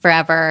friends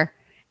forever.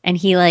 And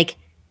he like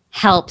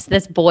helps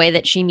this boy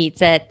that she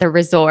meets at the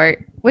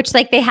resort, which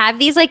like they have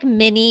these like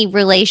mini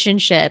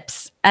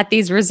relationships at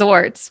these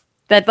resorts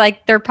that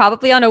like they're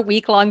probably on a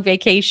week-long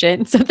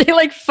vacation. So they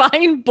like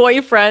find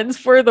boyfriends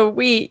for the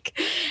week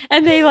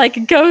and they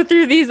like go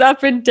through these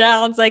up and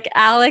downs. Like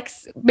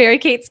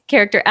Mary-Kate's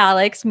character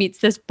Alex meets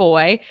this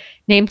boy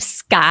named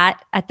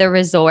Scott at the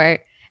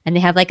resort and they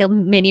have like a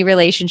mini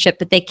relationship,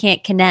 but they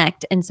can't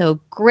connect. And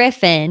so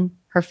Griffin,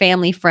 her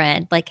family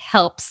friend, like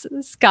helps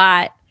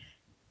Scott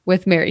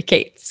with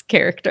Mary-Kate's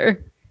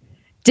character.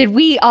 Did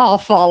we all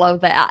follow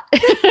that?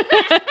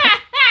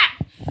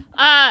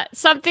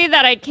 Something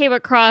that I came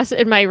across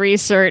in my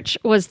research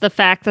was the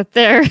fact that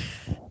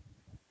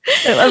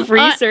I love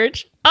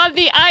research. On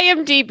the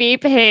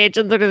IMDb page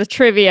under the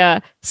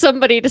trivia,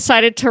 somebody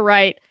decided to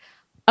write,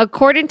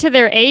 according to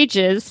their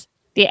ages,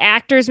 the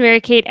actors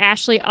Mary-Kate,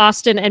 Ashley,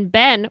 Austin, and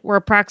Ben were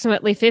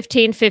approximately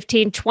 15,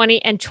 15,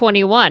 20, and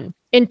 21.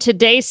 In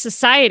today's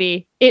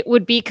society, it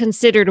would be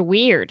considered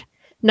weird,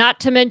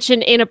 not to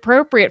mention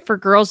inappropriate for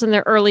girls in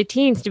their early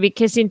teens to be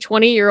kissing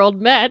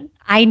 20-year-old men.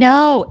 I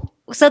know.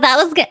 So that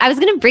was good. I was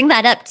going to bring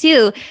that up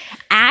too.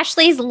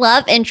 Ashley's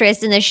love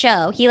interest in the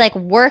show, he like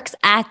works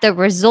at the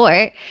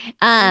resort,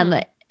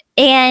 and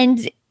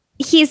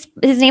his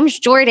name's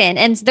Jordan,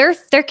 and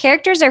their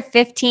characters are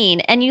 15,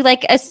 and you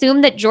like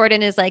assume that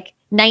Jordan is like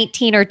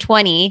 19 or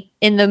 20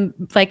 in the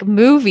like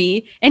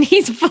movie, and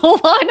he's full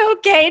on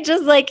okay,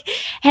 just like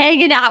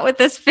hanging out with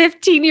this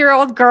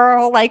 15-year-old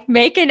girl, like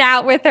making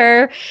out with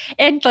her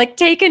and like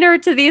taking her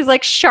to these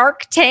like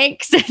Shark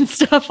Tanks and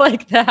stuff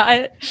like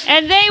that.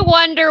 And they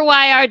wonder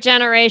why our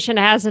generation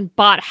hasn't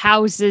bought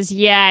houses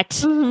yet,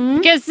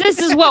 because this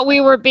is what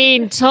we were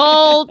being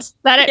told,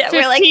 that at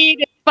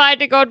 15 it's fine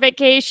to go on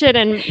vacation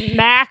and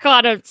mac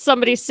on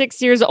somebody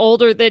 6 years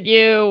older than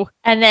you.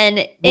 And then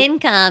in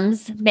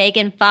comes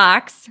Megan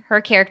Fox. Her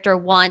character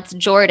wants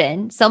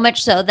Jordan, so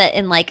much so that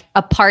in like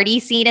a party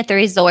scene at the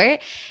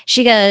resort,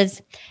 she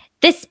goes,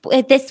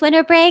 this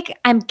winter break,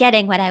 I'm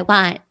getting what I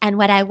want. And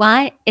what I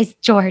want is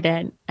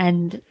Jordan.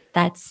 And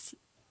that's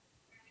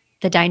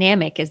the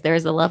dynamic, is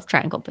there's a love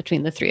triangle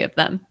between the three of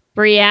them.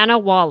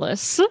 Brianna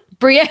Wallace.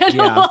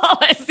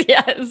 Wallace,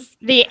 yes.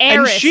 The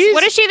heiress.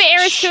 What is she the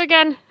heiress to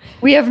again?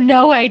 We have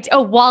no idea.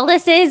 Oh,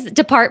 Wallace's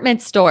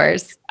department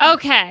stores.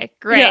 Okay,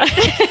 great.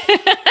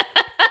 Yeah.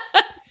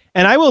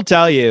 And I will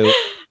tell you,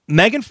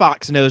 Megan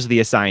Fox knows the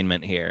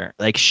assignment here.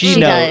 Like she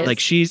knows, does. like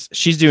she's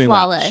doing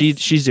Flawless. well.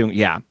 She's doing,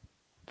 yeah.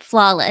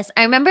 Flawless.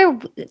 I remember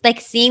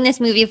like seeing this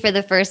movie for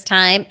the first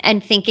time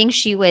and thinking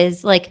she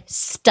was like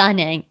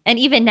stunning. And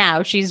even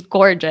now she's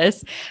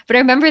gorgeous. But I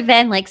remember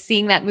then like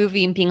seeing that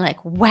movie and being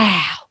like,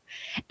 wow.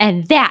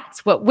 And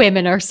that's what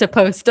women are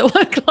supposed to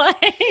look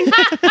like.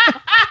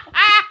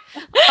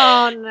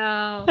 Oh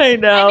no. I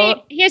know. I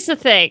mean, here's the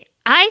thing.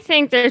 I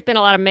think there's been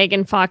a lot of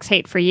Megan Fox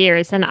hate for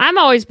years, and I'm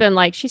always been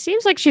like, she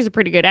seems like she's a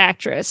pretty good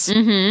actress.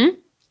 Mm-hmm.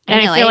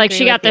 And I feel like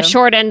she got the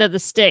short end of the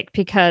stick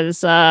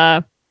because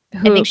I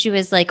think she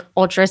was like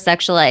ultra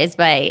sexualized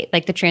by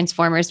like the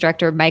Transformers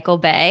director Michael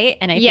Bay,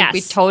 and I think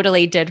we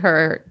totally did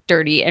her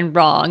dirty and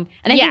wrong.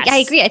 And I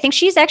agree. I think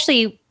she's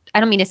actually,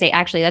 I don't mean to say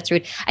actually, that's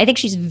rude. I think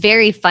she's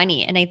very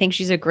funny, and I think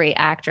she's a great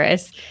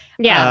actress.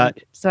 Yeah.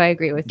 So I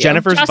agree with you.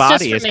 Jennifer's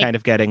body is kind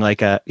of getting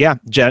like a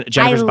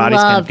Jennifer's body's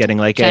kind of getting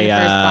like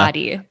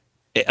a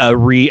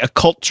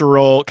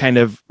cultural kind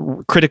of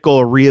critical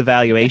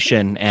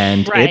reevaluation,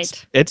 and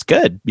it's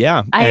good.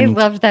 Yeah, I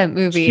loved that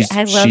movie.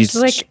 She's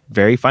like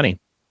very funny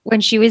when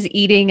she was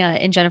eating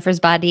in Jennifer's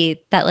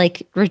body that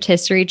like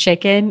rotisserie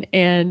chicken,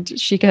 and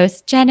she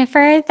goes,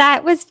 "Jennifer,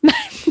 that was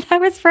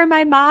for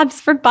my mom's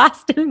from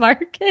Boston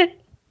Market."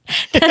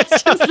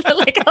 That's just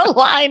like a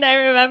line I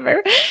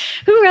remember.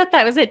 Who wrote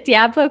that? Was it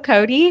Diablo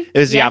Cody? It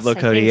was Diablo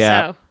Cody,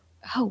 yeah. So.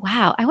 Oh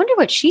wow. I wonder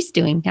what she's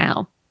doing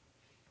now.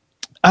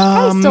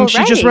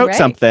 She just wrote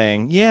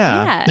something.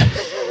 Yeah.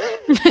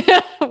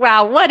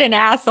 Wow, what an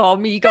asshole.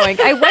 Me going,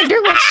 I wonder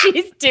what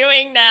she's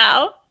doing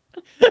now.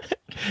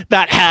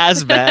 That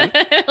has been.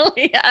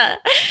 Yeah.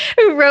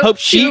 Who wrote Hope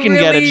she can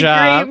get a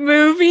job. Great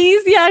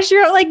movies. Yeah, she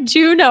wrote like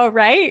Juno,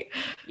 right?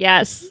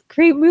 Yes.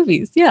 Great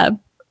movies. Yeah.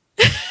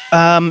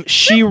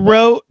 She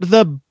wrote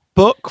the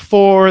book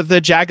for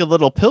the Jagged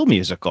Little Pill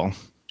musical.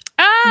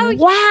 Oh,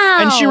 wow.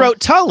 And she wrote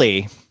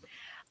Tully.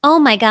 Oh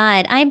my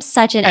God. I'm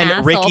such an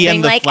asshole. Ricky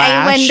and the like, Flash.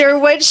 I wonder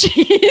what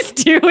she's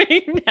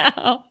doing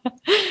now.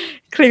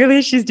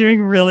 Clearly she's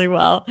doing really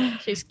well.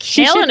 She's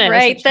killing it.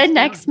 Write the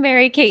next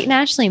Mary-Kate and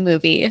Ashley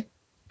movie.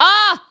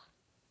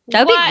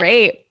 That'd be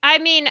great. I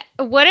mean,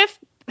 what if,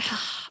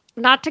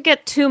 not to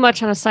get too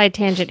much on a side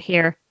tangent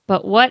here,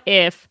 but what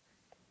if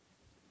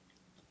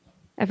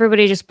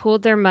everybody just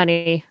pooled their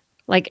money,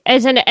 like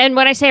and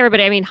when I say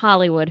everybody, I mean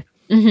Hollywood,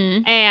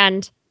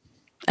 and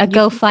a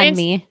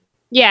GoFundMe.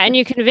 Yeah, and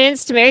you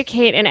convinced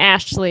Mary-Kate and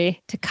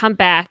Ashley to come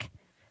back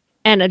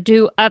and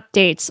do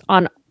updates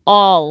on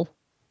all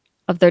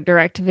of their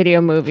direct-to-video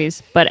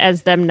movies, but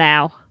as them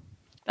now.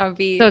 So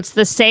it's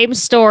the same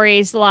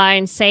stories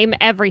line, same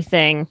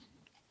everything.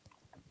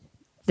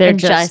 They're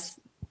just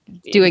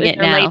doing it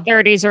now. Late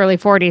 30s, early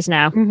 40s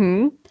now.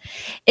 Mm-hmm.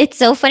 It's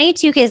so funny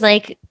too, because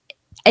like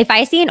if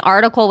I see an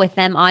article with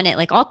them on it,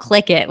 like I'll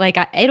click it. Like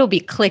it'll be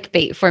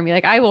clickbait for me.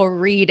 Like I will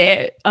read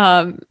it.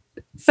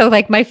 So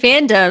like my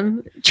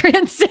fandom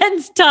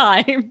transcends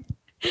time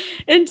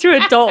into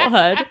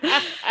adulthood.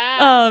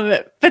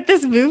 But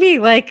this movie,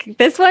 like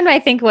this one, I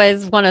think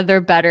was one of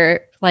their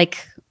better, like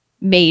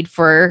made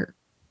for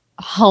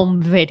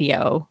home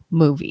video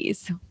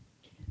movies.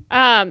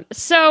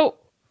 So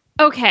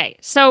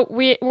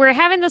we're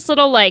having this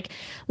little like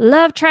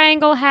love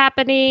triangle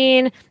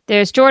happening.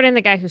 There's Jordan,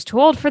 the guy who's too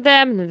old for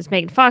them, and then there's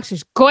Megan Fox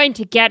who's going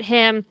to get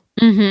him.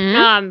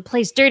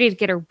 Plays dirty to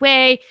get her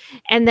way,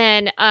 and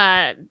then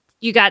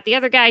you got the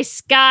other guy,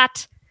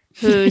 Scott,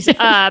 who's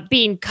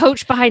being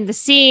coached behind the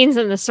scenes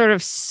in the sort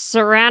of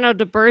Cyrano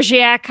de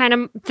Bergerac kind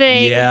of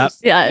thing. Yeah,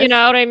 you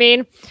know what I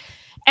mean.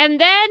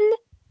 And then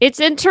it's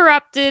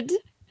interrupted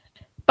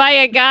by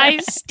a guy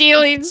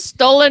stealing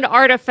stolen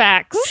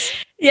artifacts.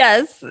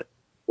 Yes.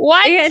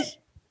 What?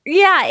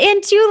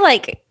 And two,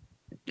 like,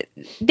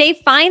 they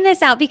find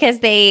this out because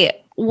they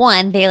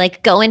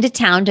like go into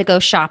town to go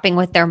shopping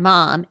with their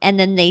mom, and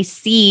then they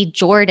see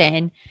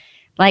Jordan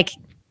like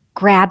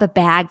grab a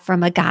bag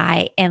from a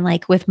guy and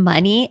like with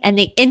money, and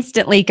they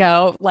instantly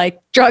go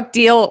like drug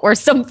deal or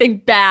something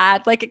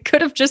bad. Like it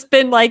could have just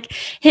been like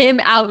him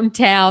out in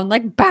town,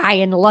 like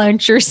buying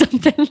lunch or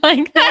something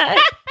like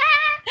that.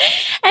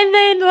 And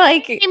then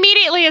like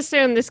immediately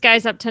assume this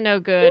guy's up to no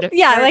good.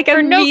 Yeah, like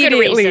for no good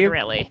immediately. reason,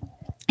 really.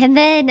 And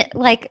then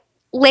like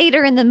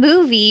later in the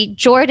movie,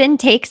 Jordan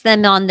takes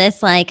them on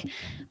this like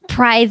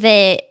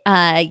private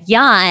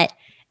yacht,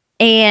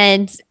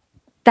 and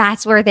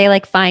that's where they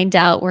like find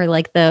out where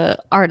like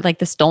the art, like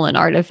the stolen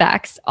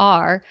artifacts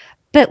are.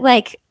 But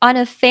like on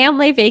a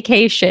family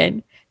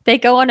vacation, They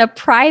go on a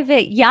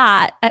private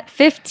yacht at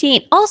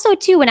 15. Also,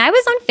 too, when I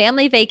was on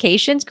family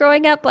vacations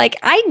growing up, like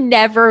I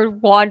never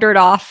wandered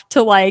off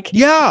to like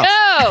No.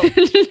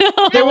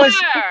 There was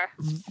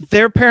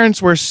their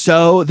parents were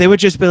so they would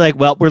just be like,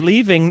 well, we're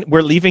leaving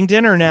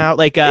dinner now.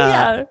 Like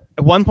at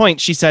one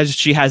point she says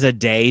she has a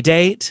day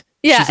date.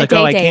 Yeah, she's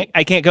like,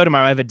 I can't go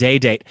tomorrow. I have a day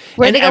date.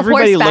 Where and they go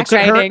everybody horseback looks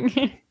at riding.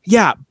 her.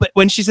 Yeah, but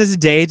when she says a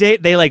day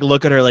date, they like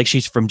look at her like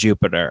she's from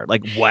Jupiter.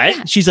 Like, what?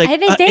 Yeah, she's like, I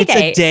have a day it's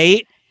date. a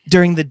date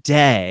during the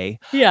day.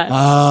 Yeah.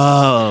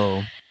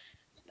 Oh.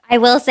 I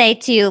will say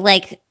too,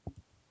 like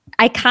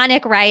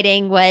iconic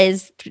writing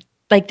was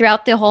like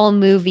throughout the whole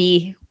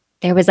movie,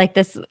 there was like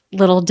this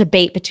little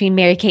debate between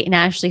Mary-Kate and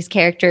Ashley's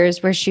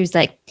characters where she was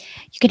like,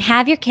 you can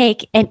have your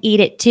cake and eat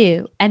it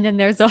too. And then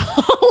there's a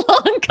whole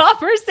long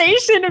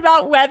conversation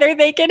about whether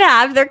they can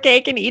have their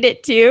cake and eat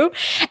it too.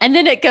 And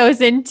then it goes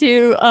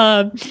into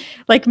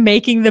like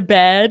making the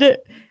bed.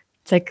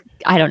 It's like,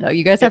 I don't know.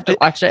 You guys have to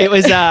watch it. It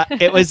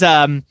was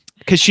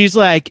because she's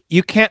like,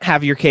 you can't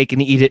have your cake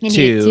and eat it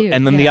too.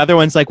 And then the other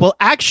one's like, well,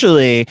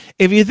 actually,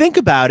 if you think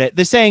about it,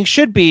 the saying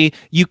should be,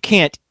 you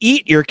can't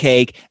eat your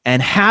cake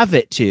and have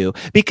it too.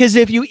 Because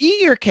if you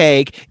eat your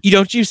cake,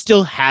 you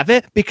still have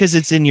it because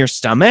it's in your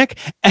stomach.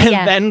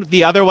 And then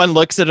the other one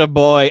looks at a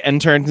boy and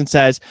turns and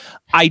says,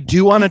 I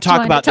do want to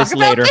talk about this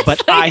later,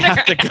 but I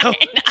have to go.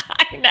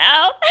 I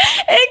know.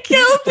 It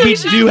kills me. We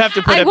do have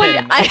to put a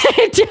pin in.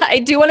 I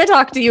do want to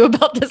talk to you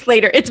about this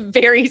later. It's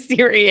very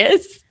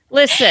serious.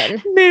 Listen,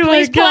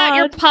 please pull out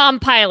your Palm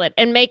Pilot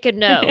and make a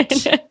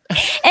note.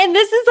 And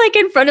this is like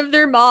in front of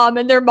their mom,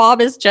 and their mom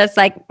is just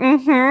like, just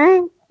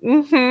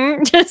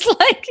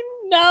like,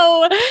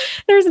 no,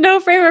 there's no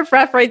frame of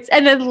reference.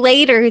 And then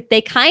later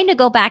they kind of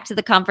go back to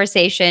the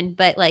conversation,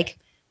 but like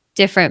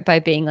different by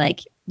being like,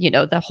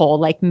 the whole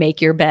like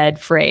make your bed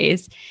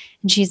phrase.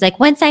 And she's like,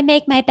 once I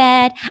make my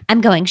bed,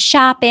 I'm going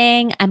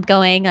shopping. I'm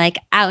going like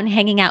out and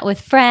hanging out with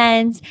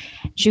friends.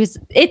 You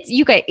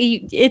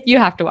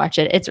have to watch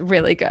it. It's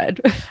really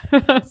good.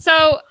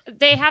 So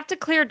they have to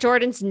clear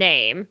Jordan's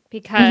name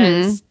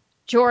because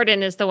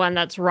Jordan is the one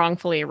that's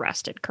wrongfully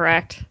arrested,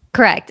 correct?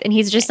 Correct. And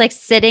he's just like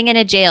sitting in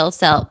a jail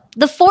cell.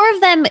 The four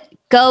of them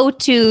go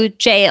to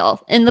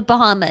jail in the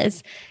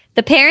Bahamas.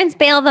 The parents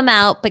bail them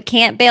out, but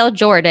can't bail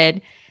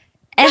Jordan.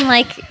 And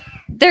like,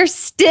 they're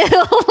still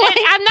like,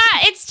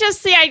 it's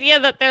just the idea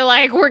that they're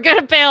like, we're going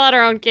to bail out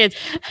our own kids.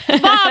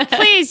 Bob,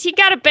 please, you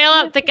got to bail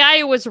out the guy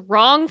who was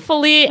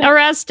wrongfully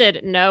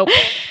arrested. Nope.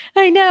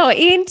 I know.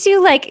 And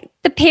too, like,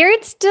 the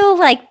parents still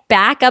like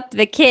back up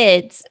the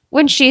kids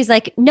when she's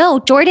like, no,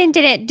 Jordan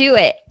didn't do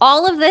it.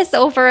 All of this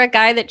over a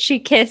guy that she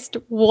kissed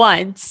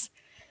once.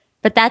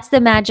 But that's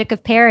the magic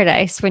of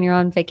paradise when you're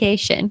on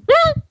vacation.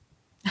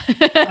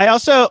 I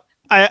also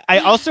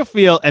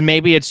feel, and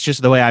maybe it's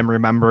just the way I'm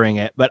remembering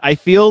it, but I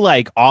feel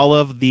like all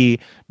of the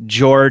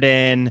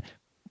Jordan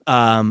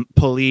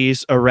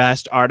police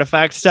arrest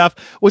artifact stuff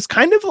was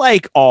kind of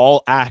like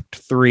all Act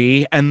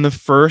 3, and the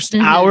first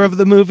hour of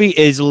the movie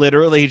is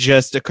literally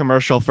just a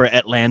commercial for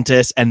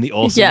Atlantis and the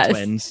Olsen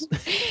twins.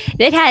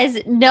 It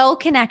has no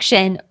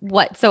connection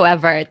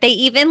whatsoever. They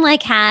even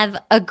like have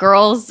a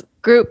girls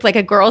group, like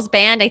a girls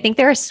band. I think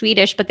they were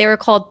Swedish, but they were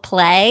called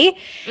Play.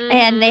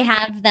 And they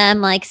have them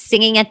like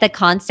singing at the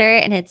concert.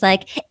 And it's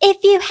like,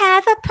 if you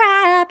have a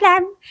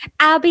problem,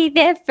 I'll be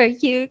there for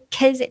you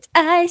because it's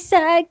us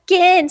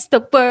against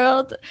the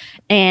world.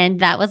 And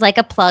that was like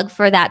a plug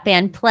for that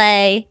band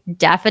Play.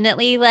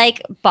 Definitely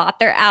like bought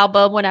their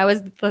album when I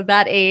was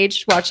that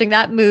age watching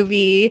that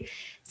movie.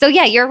 So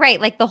yeah, you're right.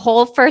 Like the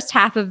whole first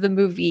half of the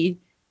movie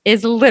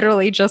is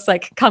literally just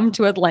like come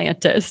to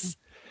Atlantis.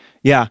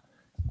 Yeah.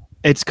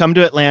 It's come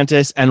to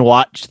Atlantis and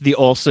watch the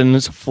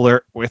Olsens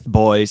flirt with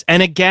boys.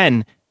 And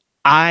again,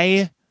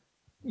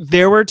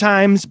 there were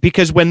times,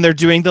 because when they're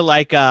doing the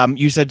like,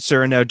 you said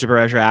Cyrano de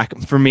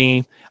Bergerac, for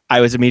me, I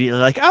was immediately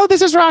like, oh,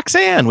 this is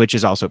Roxanne, which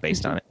is also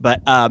based on it.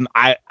 But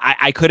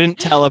I couldn't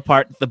tell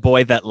apart the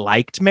boy that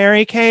liked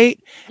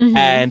Mary-Kate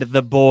and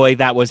the boy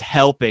that was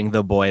helping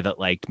the boy that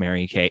liked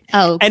Mary-Kate.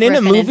 Oh, and in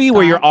a movie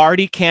where you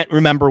already can't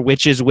remember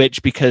which is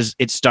which because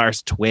it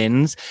stars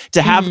twins,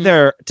 to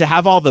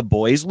have all the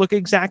boys look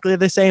exactly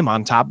the same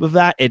on top of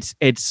that, it's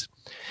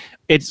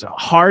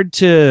hard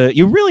to,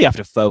 you really have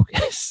to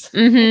focus.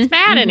 It's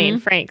maddening,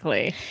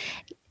 frankly.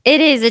 It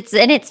is.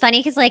 It's funny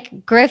because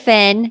like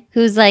Griffin,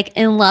 who's like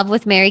in love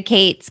with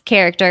Mary-Kate's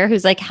character,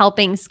 who's like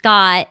helping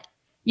Scott,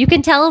 you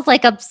can tell is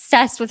like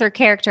obsessed with her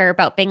character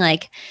about being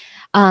like,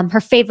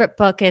 her favorite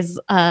book is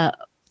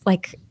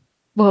like,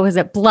 what was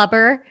it?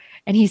 Blubber.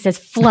 And he says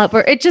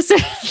flubber. It just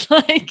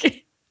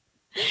like,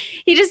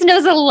 he just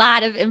knows a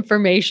lot of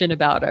information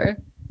about her.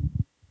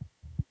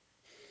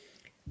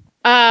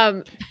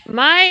 All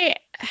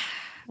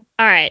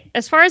right.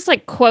 As far as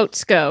like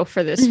quotes go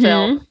for this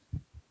film,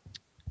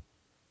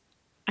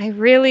 I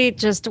really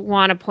just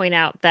want to point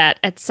out that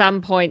at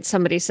some point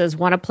somebody says,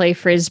 want to play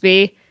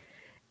Frisbee?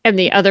 And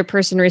the other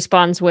person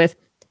responds with,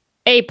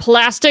 a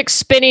plastic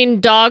spinning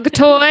dog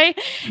toy?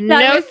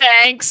 No,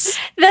 thanks.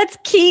 That's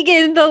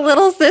Keegan, the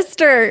little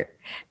sister.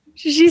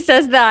 She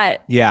says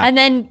that. Yeah. And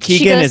then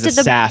Keegan is a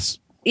sass.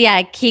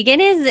 Yeah,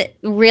 Keegan is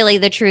really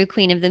the true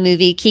queen of the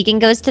movie. Keegan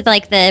goes to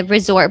like the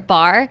resort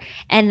bar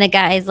and the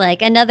guy's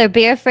like, another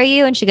beer for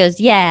you? And she goes,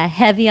 yeah,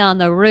 heavy on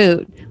the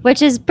root, which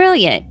is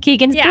brilliant.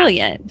 Keegan's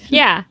brilliant.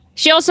 Yeah.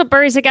 She also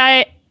buries a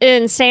guy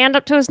in sand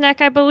up to his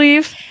neck, I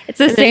believe. It's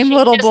the same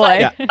little boy.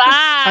 Like, bye.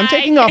 I'm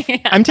taking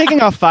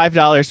off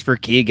 $5 for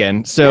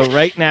Keegan. So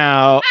right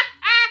now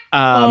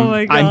oh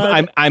my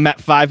God. I'm at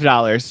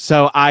 $5.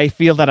 So I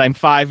feel that I'm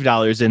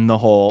 $5 in the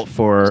hole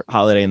for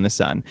Holiday in the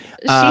Sun.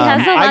 She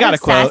has a lot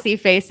of quote. sassy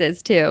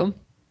faces too.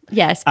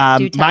 Yes.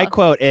 My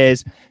quote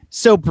is,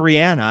 so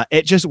Brianna,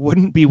 it just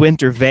wouldn't be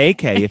winter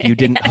vacay if you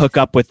didn't hook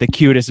up with the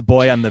cutest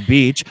boy on the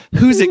beach.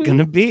 Who's it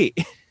gonna be?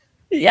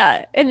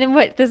 Yeah. And then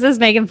this is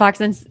Megan Fox.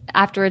 And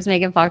afterwards,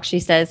 Megan Fox, she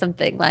says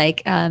something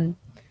like,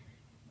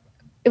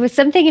 it was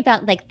something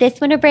about like this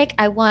winter break,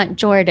 I want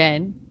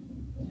Jordan.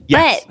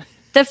 Yes. But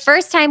the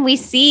first time we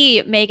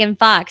see Megan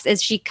Fox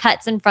is she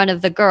cuts in front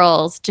of the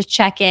girls to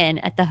check in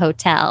at the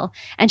hotel.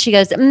 And she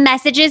goes,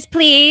 messages,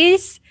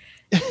 please.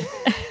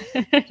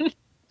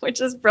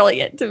 Which is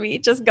brilliant to me.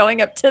 Just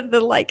going up to the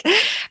like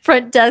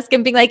front desk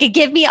and being like,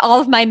 give me all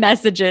of my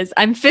messages.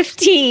 I'm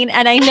 15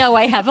 and I know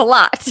I have a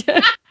lot.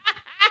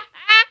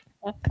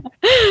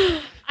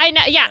 I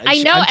know. Yeah,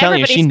 I know. I'm telling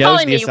you, everybody's she knows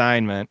calling the me.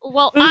 assignment.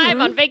 Well,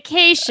 I'm on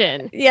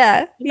vacation.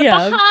 Yeah. The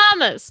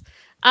Bahamas.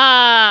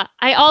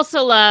 I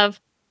also love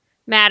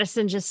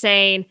Madison just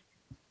saying,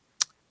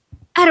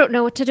 I don't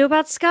know what to do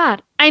about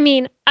Scott. I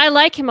mean, I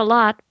like him a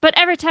lot, but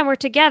every time we're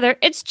together,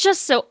 it's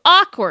just so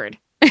awkward.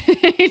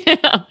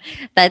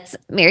 That's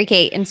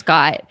Mary-Kate and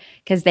Scott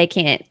because they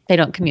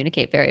don't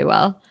communicate very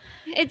well.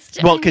 It's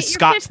just, Because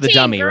Scott's 15, the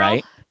dummy, girl.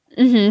 Right?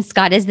 Mm-hmm.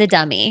 Scott is the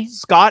dummy.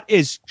 Scott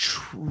is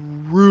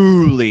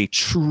truly,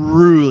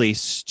 truly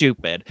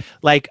stupid.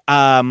 Like,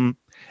 I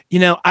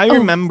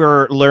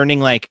remember learning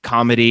like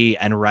comedy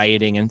and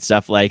writing and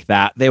stuff like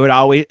that. They would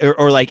always,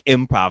 or like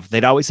improv,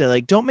 they'd always say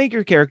like, don't make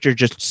your character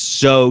just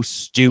so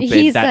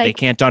stupid that they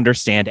can't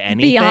understand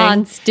anything.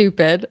 Beyond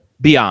stupid.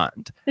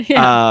 Beyond.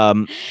 Yeah.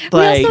 We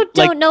also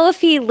don't know if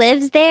he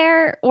lives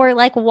there or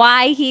like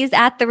why he's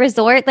at the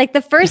resort. Like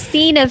the first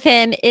scene of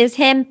him is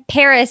him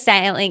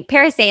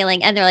parasailing,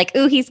 and they're like,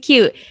 ooh, he's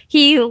cute.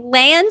 He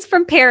lands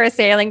from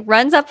parasailing,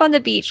 runs up on the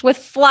beach with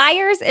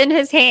flyers in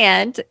his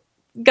hand,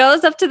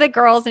 goes up to the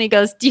girls and he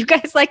goes, do you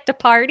guys like to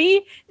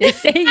party? They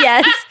say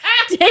yes.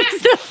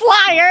 Takes the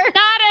flyer.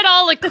 Not at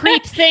all a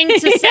creep thing to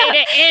say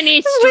to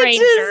any stranger. Which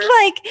is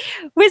like,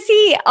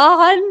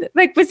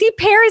 was he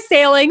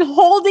parasailing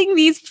holding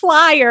these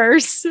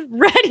flyers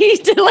ready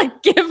to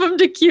like give them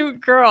to cute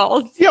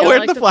girls? Yeah,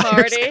 where'd the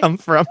flyers come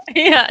from?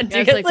 Yeah, do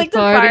you guys like to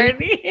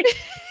party?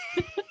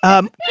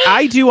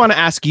 I do want to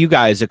ask you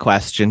guys a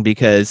question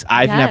because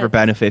I've never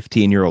been a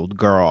 15-year-old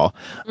girl.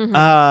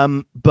 Mm-hmm.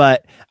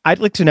 But I'd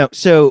like to know,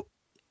 so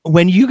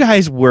when you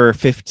guys were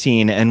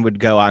 15 and would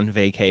go on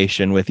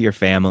vacation with your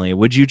family,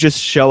 would you just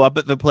show up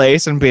at the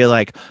place and be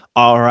like,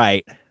 all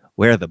right,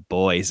 where are the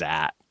boys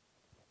at?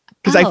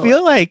 Because I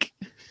feel like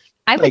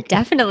I would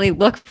definitely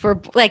look for,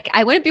 like,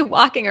 I wouldn't be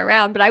walking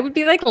around, but I would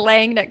be like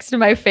laying next to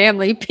my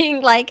family,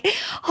 being like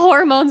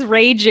hormones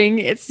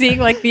raging, seeing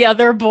like the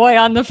other boy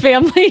on the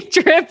family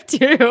trip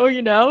too,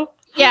 you know?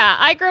 Yeah,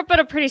 I grew up in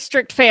a pretty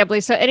strict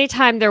family. So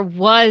anytime there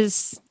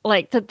was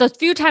like the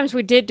few times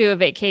we did do a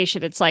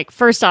vacation, it's like,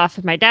 first off,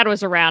 if my dad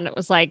was around, it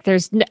was like,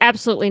 there's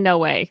absolutely no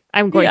way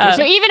I'm going to.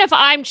 So even if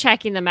I'm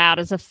checking them out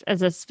as a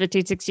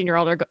 15,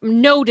 16-year-old or if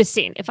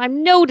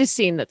I'm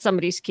noticing that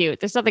somebody's cute,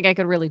 there's nothing I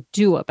could really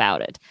do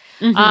about it.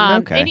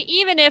 Mm-hmm. And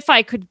even if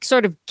I could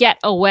sort of get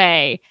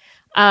away,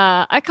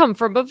 I come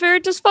from a very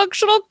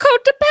dysfunctional,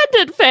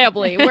 codependent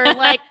family where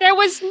like there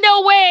was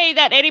no way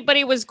that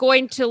anybody was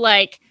going to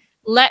like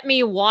let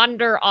me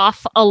wander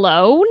off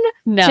alone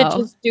to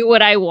just do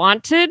what I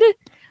wanted,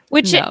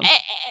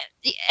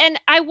 and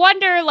I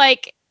wonder,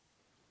 like,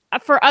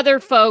 for other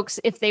folks,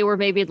 if they were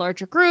maybe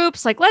larger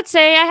groups, like, let's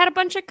say I had a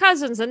bunch of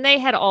cousins and they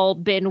had all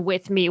been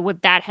with me,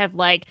 would that have,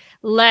 like,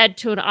 led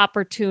to an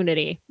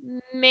opportunity?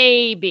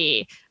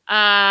 Maybe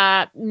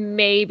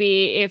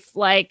if,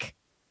 like,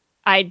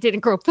 I didn't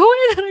grow up the way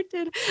that I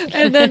did.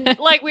 And then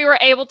like we were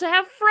able to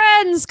have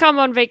friends come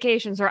on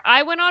vacations, or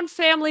I went on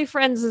family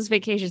friends'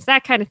 vacations,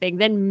 that kind of thing.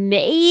 Then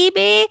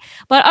maybe,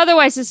 but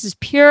otherwise this is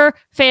pure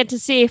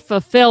fantasy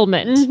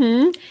fulfillment.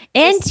 Mm-hmm.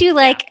 And to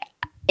like,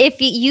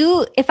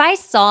 if I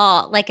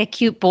saw like a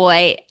cute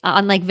boy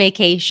on like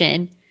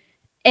vacation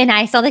and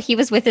I saw that he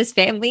was with his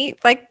family,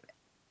 like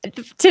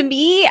to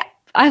me,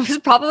 I was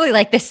probably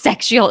like, the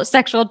sexual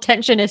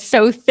tension is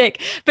so thick,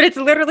 but it's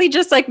literally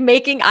just like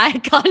making eye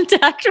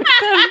contact with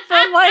them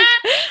from like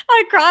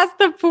across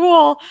the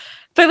pool.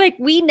 But like,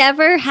 we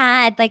never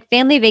had like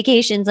family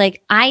vacations.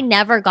 Like I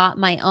never got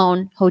my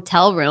own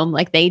hotel room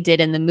like they did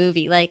in the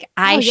movie. Like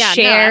I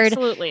shared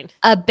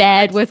a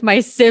bed with my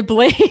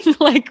sibling.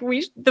 Like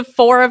the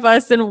four of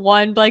us in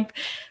one like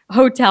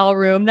hotel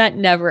room. That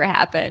never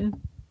happened.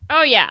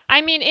 Oh yeah.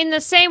 I mean, in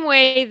the same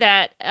way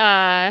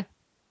that,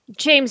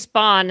 James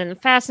Bond and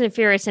Fast and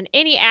Furious and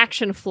any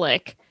action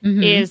flick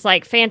is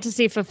like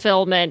fantasy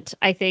fulfillment,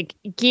 I think,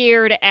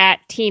 geared at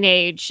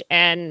teenage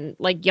and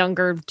like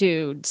younger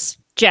dudes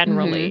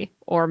generally,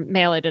 or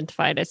male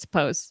identified, I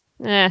suppose.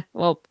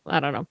 Well, I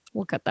don't know.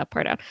 We'll cut that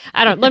part out.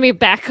 Let me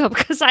back up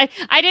because I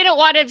didn't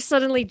want to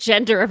suddenly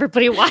gender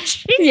everybody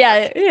watching.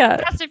 Yeah.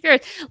 Fast and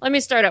Furious. Let me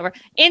start over.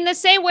 In the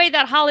same way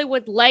that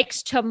Hollywood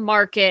likes to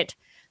market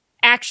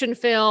action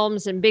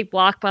films and big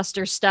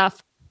blockbuster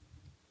stuff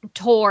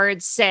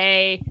towards,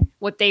 say,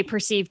 what they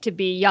perceive to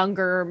be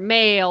younger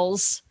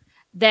males,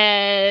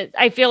 that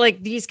I feel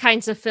like these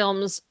kinds of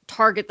films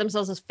target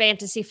themselves as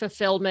fantasy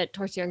fulfillment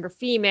towards younger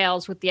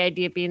females, with the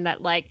idea being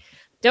that, like,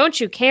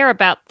 don't you care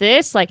about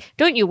this? Like,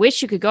 don't you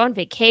wish you could go on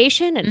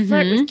vacation and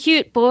flirt with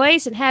cute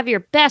boys and have your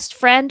best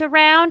friend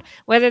around,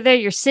 whether they're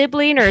your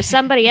sibling or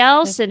somebody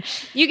else, and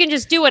you can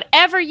just do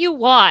whatever you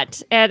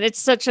want? And it's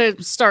such a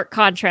stark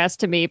contrast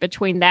to me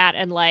between that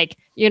and, like,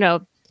 you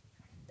know,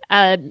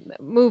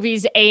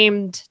 movies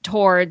aimed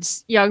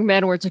towards young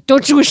men where it's like,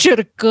 don't you wish you had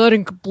a gun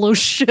and could blow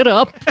shit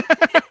up?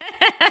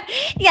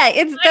 Yeah,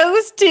 it's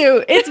those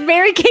two. It's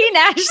Mary Kate and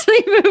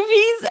Ashley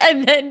movies,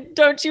 and then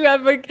don't you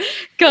have a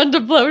gun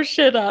to blow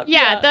shit up?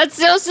 Yeah,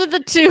 those are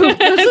the two.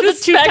 Those are the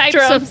two types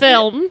of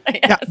film.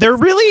 Yeah, there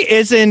really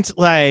isn't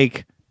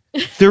like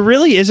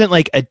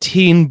a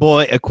teen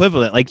boy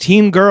equivalent. Like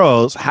teen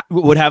girls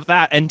would have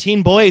that, and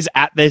teen boys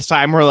at this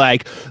time were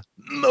like,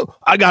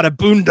 I got a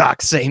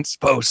Boondock Saints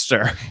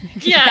poster.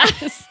 Yeah.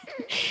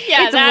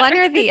 Yeah, it's one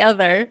or the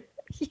other.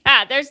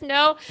 Yeah, there's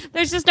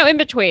just no in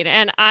between.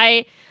 And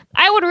I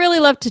would really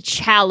love to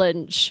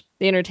challenge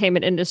the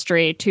entertainment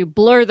industry to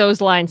blur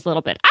those lines a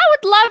little bit. I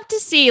would love to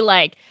see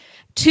like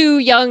two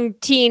young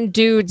teen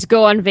dudes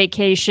go on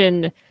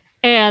vacation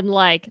and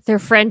like their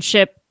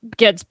friendship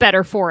gets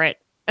better for it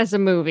as a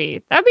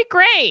movie. That'd be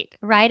great.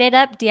 Write it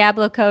up,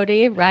 Diablo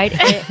Cody. Write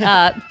it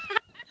up.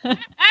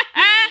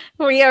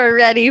 We are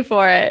ready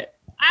for it.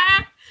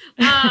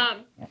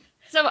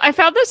 So I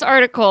found this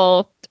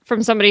article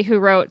from somebody who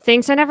wrote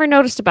things I never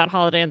noticed about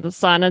Holiday in the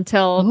Sun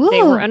until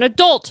they were an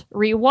adult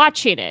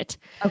rewatching it.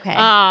 Okay.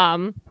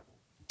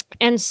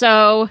 And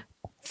so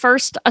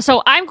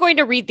I'm going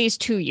to read these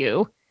to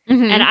you,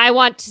 and I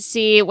want to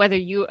see whether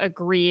you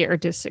agree or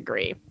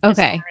disagree.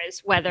 Okay. As far as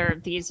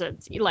whether these are,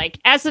 like,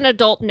 as an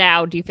adult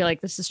now, do you feel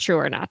like this is true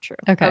or not true?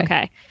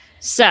 Okay.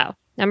 So,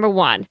 number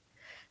one,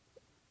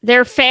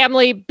 their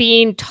family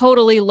being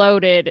totally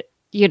loaded,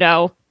 you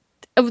know,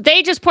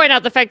 they just point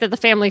out the fact that the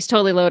family's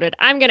totally loaded.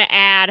 I'm going to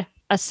add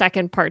a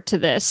second part to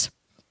this.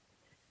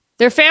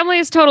 Their family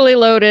is totally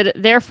loaded,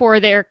 therefore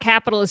they're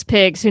capitalist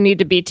pigs who need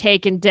to be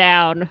taken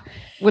down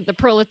when the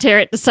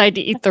proletariat decide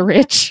to eat the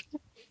rich.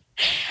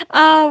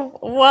 Oh,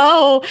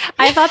 whoa.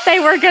 I thought they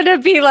were going to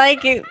be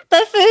like,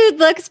 the food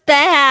looks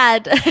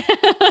bad.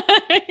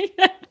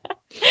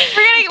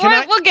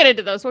 We'll get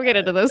into those. We'll get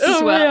into those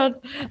as well.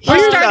 Man.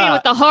 We're starting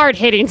with the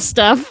hard-hitting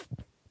stuff.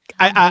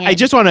 I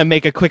just want to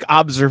make a quick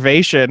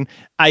observation.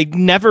 I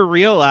never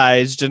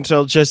realized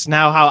until just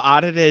now how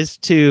odd it is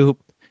to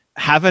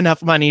have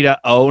enough money to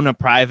own a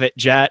private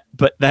jet,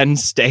 but then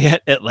stay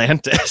at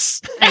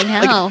Atlantis. I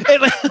know.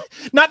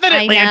 Not that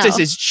Atlantis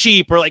is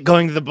cheap or like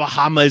going to the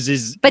Bahamas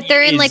is. But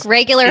they're in like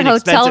regular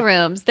hotel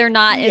rooms. They're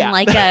not in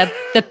like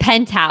the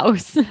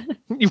penthouse.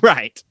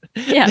 Right.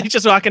 Yeah. They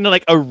just walk into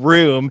like a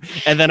room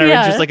and then are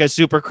in just like a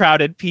super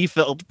crowded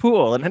pee-filled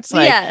pool. And it's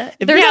like,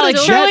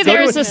 surely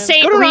there's a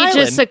St.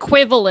 Regis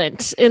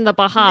equivalent in the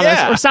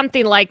Bahamas or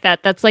something like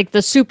that. That's like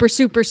the super,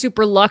 super,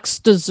 super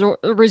luxe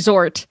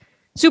resort.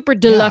 Super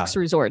deluxe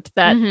resort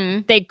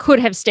that they could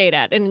have stayed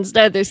at, and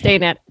instead they're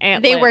staying at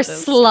Atlantis. They were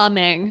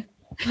slumming.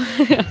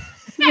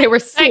 They were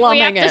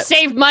slumming. We have to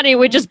save money.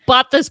 We just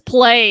bought this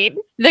plane.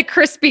 The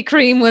Krispy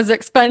Kreme was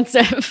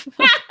expensive.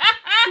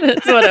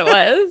 That's what it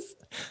was.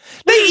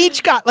 They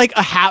each got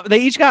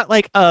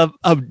like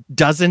a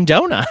dozen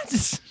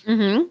donuts.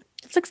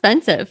 It's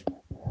expensive.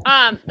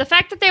 The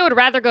fact that they would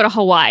rather go to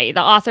Hawaii.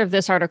 The author of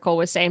this article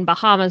was saying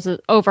Bahamas is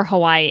over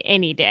Hawaii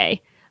any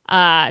day.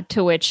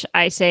 To which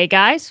I say,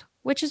 guys,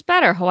 which is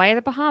better, Hawaii or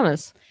the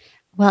Bahamas?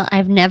 Well,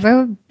 I've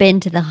never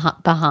been to the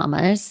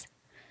Bahamas.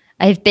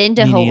 I've been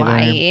to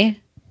Hawaii.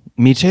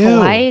 Me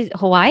too.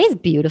 Hawaii is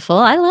beautiful.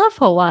 I love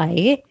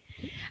Hawaii.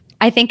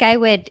 I think I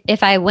would,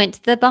 if I went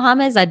to the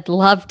Bahamas, I'd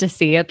love to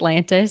see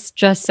Atlantis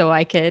just so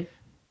I could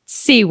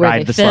see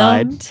where they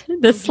filmed.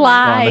 The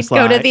slide.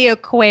 Go to the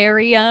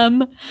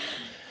aquarium.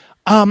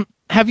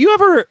 Have you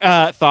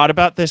ever thought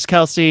about this,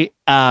 Kelsey?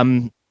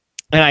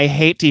 And I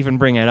hate to even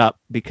bring it up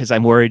because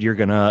I'm worried you're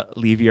going to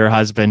leave your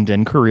husband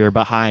and career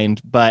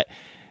behind. But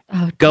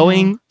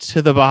going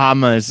to the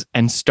Bahamas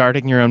and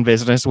starting your own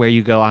business where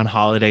you go on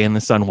Holiday in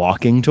the Sun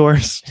walking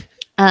tours.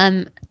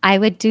 I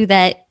would do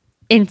that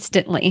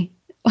instantly.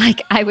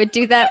 Like I would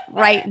do that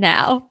right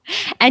now.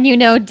 And, you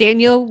know,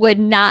 Daniel would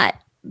not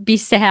be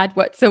sad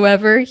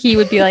whatsoever. He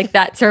would be like,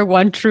 that's our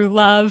one true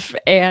love.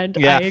 And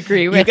I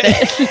agree with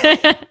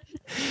it.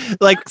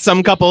 Like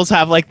some couples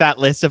have like that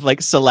list of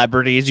like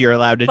celebrities you're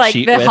allowed to like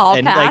cheat the with, hall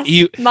and pass. like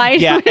you, mine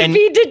would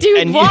be to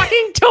do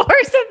walking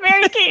tours of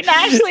Mary Kate and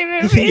Ashley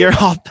movies.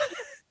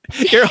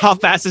 Your hall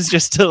pass is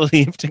just to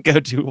leave to go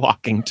do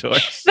walking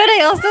tours. But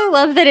I also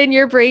love that in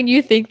your brain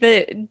you think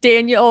that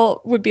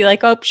Daniel would be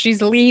like, "Oh,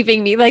 she's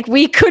leaving me. Like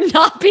we could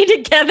not be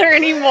together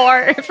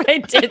anymore if I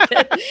did this.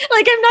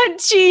 Like I'm not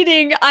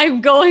cheating.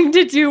 I'm going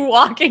to do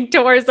walking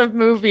tours of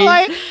movies."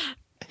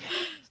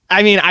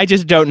 I mean, I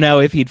just don't know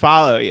if he'd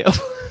follow you.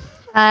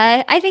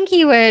 I think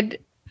he would.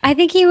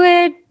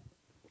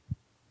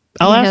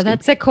 I'll ask him.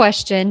 That's a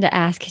question to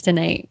ask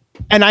tonight.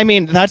 And I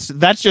mean, that's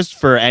just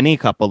for any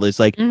couple is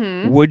like,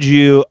 would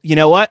you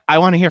know what? I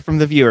want to hear from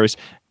the viewers.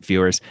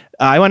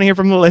 I want to hear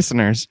from the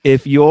listeners.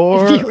 If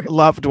your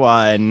loved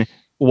one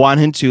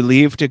wanted to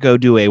leave to go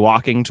do a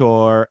walking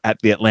tour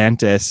at the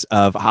Atlantis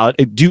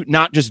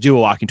not just do a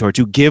walking tour,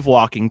 to give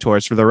walking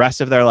tours for the rest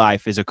of their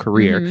life as a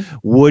career,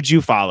 would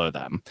you follow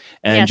them?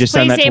 And yes, just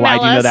send that to Why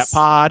Do You Know That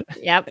Pod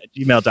at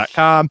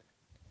gmail.com.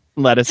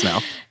 Let us know.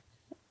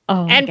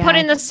 Oh and put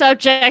in the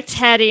subject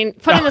heading,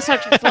 put in the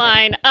subject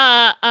line,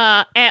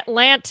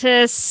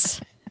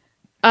 Atlantis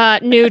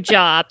new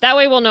job. That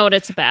way we'll know what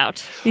it's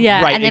about.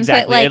 Yeah. Right, and then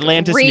exactly. put like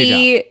Atlantis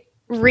new job.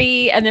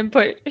 and then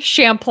put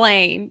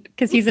Champlain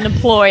because he's an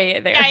employee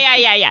there.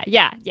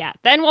 Yeah.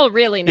 Then we'll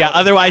really know. Yeah,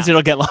 otherwise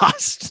it'll get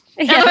lost.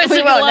 Otherwise we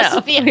we won't will know.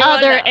 the We won't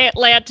other know.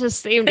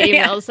 Atlantis themed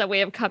emails that we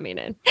have coming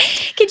in.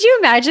 Could you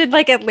imagine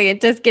like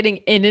Atlantis getting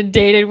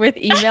inundated with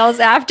emails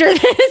after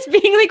this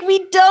being like,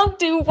 we don't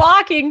do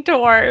walking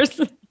tours?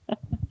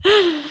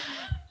 Oh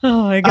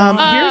my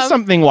God. Here's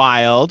something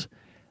wild.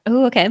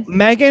 Oh, okay.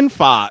 Megan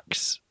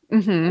Fox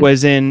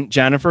was in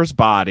Jennifer's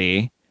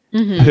Body,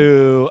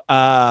 who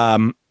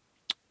were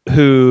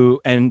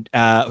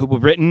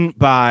written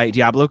by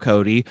Diablo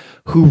Cody,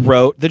 who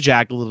wrote the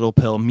Jagged Little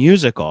Pill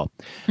musical.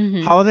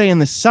 Holiday in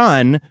the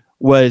Sun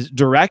was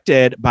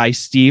directed by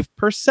Steve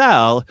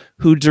Purcell,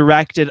 who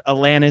directed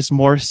Alanis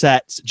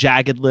Morissette's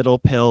Jagged Little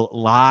Pill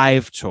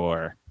live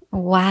tour.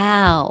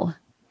 Wow.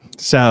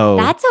 So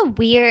That's a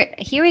weird.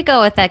 Here we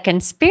go with that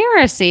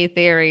conspiracy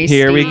theory.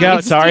 here we Steve. go.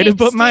 Sorry to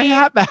put my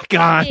hat back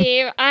on.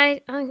 Steve,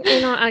 I Oh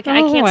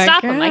can't my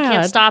stop him. I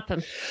can't God. stop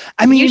him.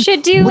 I mean, You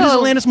should do what does a-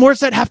 Alanis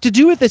Morissette have to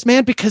do with this,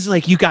 man? Because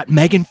like you got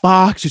Megan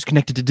Fox, who's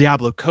connected to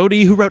Diablo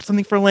Cody, who wrote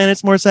something for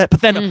Alanis Morissette,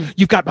 but then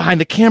you've got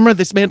behind the camera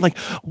this man. Like,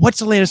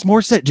 what's Alanis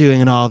Morissette doing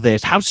in all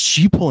this? How's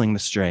she pulling the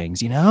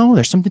strings? You know,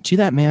 there's something to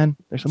that, man.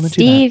 There's something to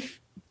Steve,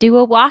 do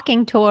a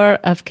walking tour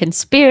of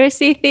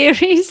conspiracy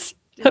theories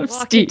of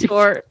Walking Steve.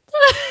 tour.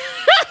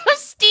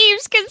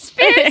 Steve's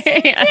conspiracy.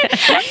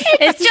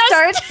 It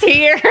starts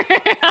here.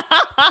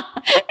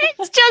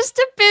 It's just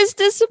a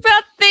business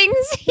about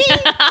things he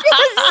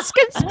does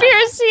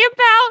conspiracy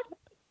about.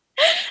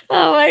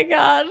 Oh my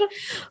God.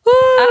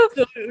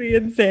 Absolutely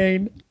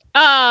insane.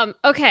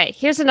 Okay,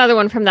 here's another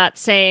one from that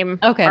same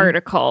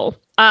article.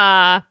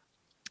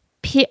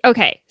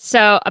 Okay,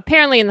 so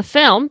apparently in the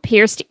film,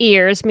 pierced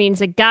ears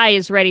means a guy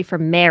is ready for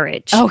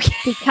marriage. Okay.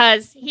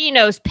 Because he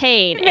knows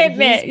pain and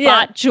Commitment, he's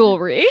bought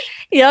jewelry.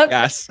 Yep.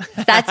 Yes.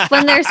 That's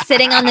when they're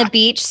sitting on the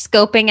beach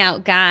scoping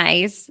out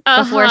guys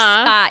before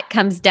Scott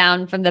comes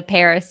down from the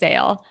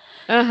parasail.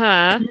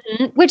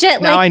 Which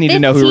at Now like I need to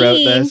know who wrote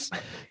this.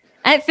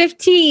 At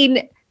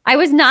 15, I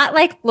was not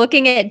like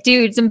looking at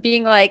dudes and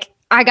being like,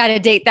 I got to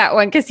date that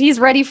one because he's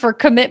ready for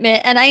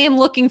commitment. And I am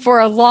looking for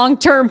a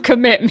long-term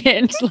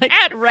commitment like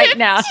At right 15?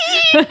 now.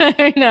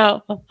 I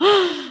know.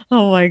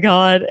 Oh my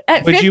God.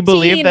 At Would 15, you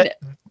believe that?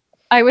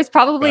 I was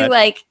probably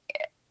like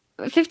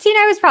 15.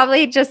 I was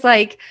probably just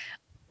like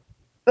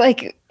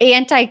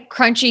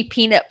anti-crunchy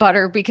peanut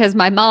butter because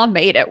my mom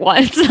made it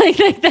once.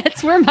 Like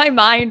that's where my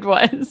mind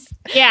was.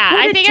 Yeah, What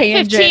I a think at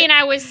tangent. 15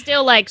 I was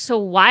still like, so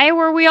why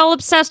were we all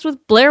obsessed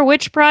with Blair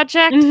Witch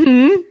Project?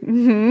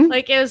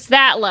 Like it was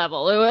that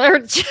level. It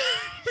was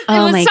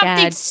my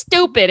something God.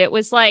 stupid. It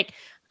was like,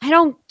 I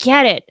don't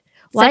get it.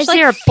 Why Such, is like,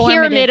 there a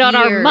pyramid formative on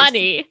our years.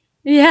 money?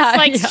 Yeah. It's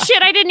like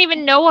shit I didn't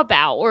even know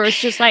about. Or it's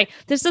just like,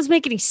 this doesn't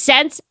make any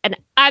sense. And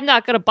I'm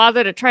not going to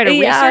bother to try to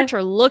research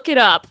or look it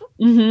up.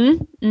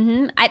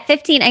 At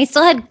 15, I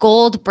still had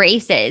gold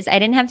braces. I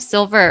didn't have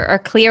silver or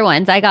clear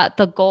ones. I got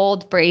the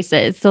gold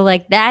braces. So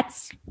like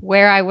that's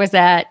where I was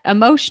at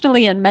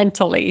emotionally and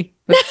mentally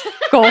with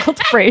gold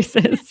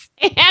braces.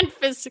 And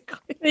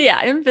physically.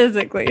 Yeah, and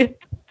physically.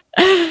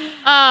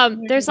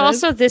 There's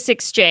also this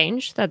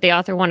exchange that the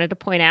author wanted to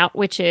point out,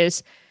 which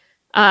is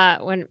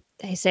when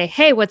they say,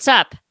 "Hey, what's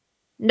up?"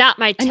 Not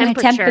my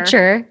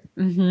temperature.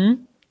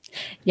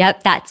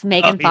 Yep, that's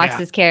Megan yeah.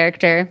 Fox's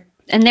character.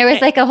 And there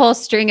was like a whole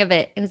string of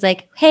it. It was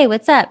like, "Hey,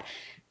 what's up?"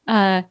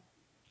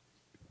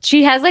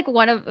 She has like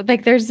one of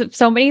like there's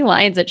so many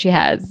lines that she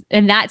has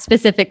in that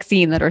specific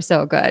scene that are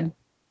so good.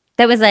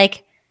 That was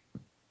like,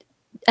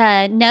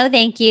 "No,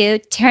 thank you.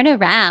 Turn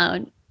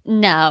around."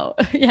 No,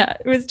 yeah,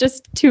 it was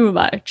just too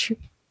much.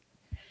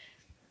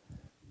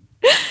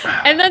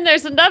 And then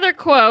there's another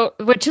quote,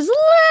 which is a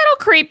little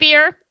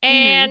creepier,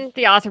 and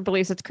the author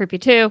believes it's creepy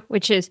too,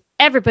 which is,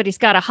 "Everybody's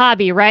got a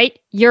hobby, right?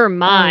 You're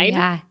mine." Oh,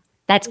 yeah,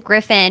 that's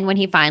Griffin when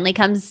he finally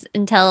comes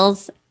and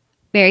tells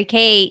Mary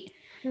Kate.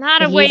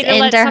 Not a He's way to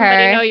let into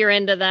somebody her. know you're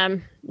into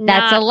them.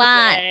 That's Not a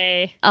lot. the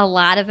way. A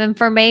lot of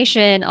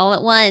information all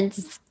at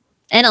once.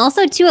 And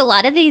also, too, a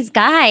lot of these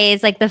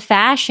guys, like the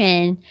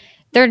fashion,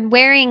 they're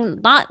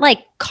wearing not like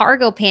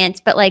cargo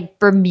pants, but like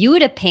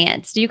Bermuda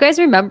pants. Do you guys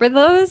remember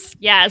those?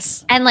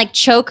 Yes. And like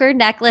choker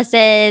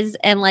necklaces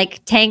and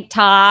like tank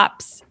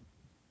tops.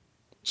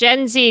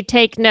 Gen Z,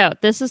 take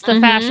note. This is the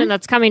fashion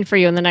that's coming for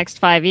you in the next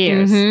 5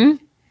 years.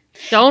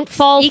 Don't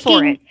fall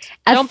for it.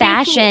 Of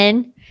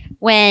fashion,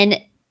 when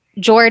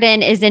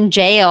Jordan is in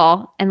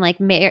jail and like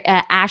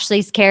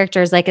Ashley's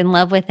character is like in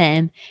love with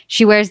him,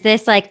 she wears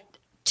this like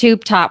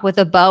tube top with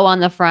a bow on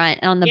the front,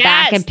 and on the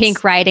back in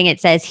pink writing it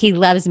says, "He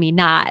loves me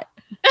not."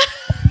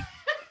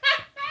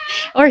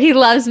 Or he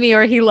loves me,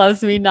 or he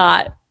loves me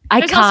not. Iconic.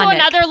 There's also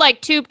another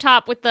like tube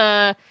top with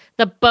the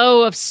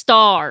bow of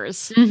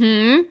stars.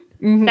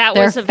 That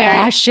was a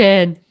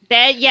fashion.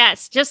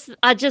 Just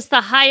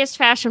the highest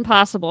fashion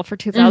possible for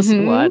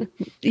 2001.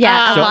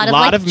 Yeah, a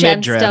lot of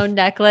gemstone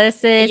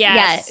necklaces.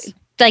 Yes. Yeah,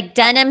 like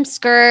denim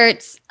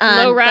skirts,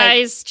 low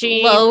rise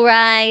jeans, low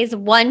rise,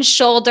 one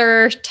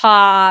shoulder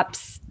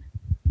tops.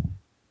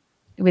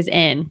 It was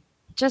in.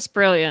 Just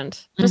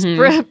brilliant. Just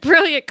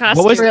brilliant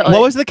costume.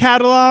 What was the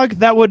catalog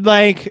that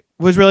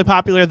was really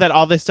popular that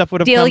all this stuff would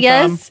have come from?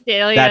 Delia's.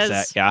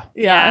 That's it.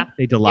 Yeah.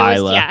 Hey,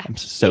 Delilah. I'm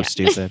so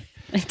stupid.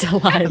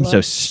 Delilah. I'm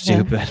so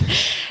stupid.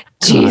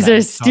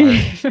 Jesus,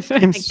 Steve.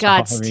 I'm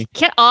God, sorry.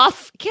 get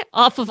off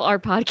of our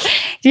podcast.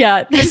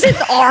 Yeah, this is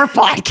our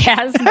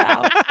podcast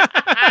now.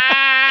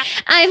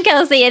 I'm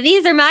Kelsey, and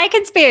these are my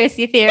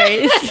conspiracy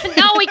theories.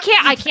 No, we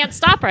can't. I can't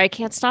stop her.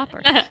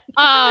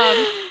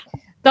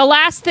 The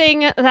last thing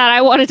that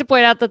I wanted to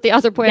point out that the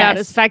other point out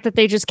is the fact that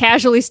they just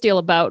casually steal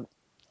a boat.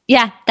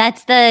 Yeah,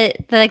 that's the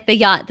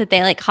yacht that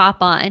they like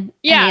hop on.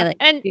 Yeah,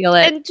 and steal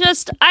it. And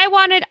just I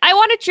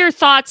wanted your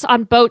thoughts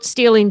on boat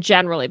stealing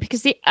generally,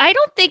 because I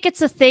don't think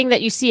it's a thing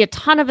that you see a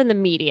ton of in the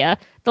media.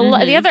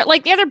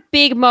 The other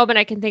big moment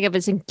I can think of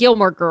is in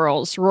Gilmore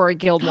Girls. Rory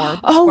Gilmore.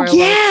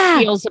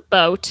 Steals a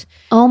boat.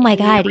 Oh my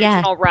God,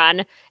 yeah.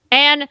 Run.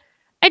 And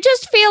I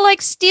just feel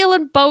like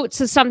stealing boats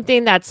is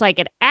something that's like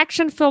an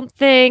action film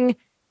thing.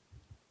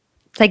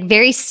 It's like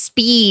very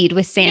Speed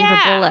with Sandra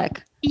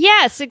Bullock.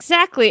 Yes,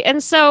 exactly.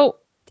 And so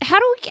how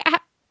do we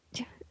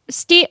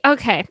Steve,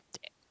 okay,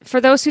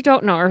 for those who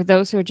don't know, or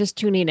those who are just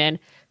tuning in,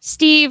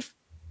 Steve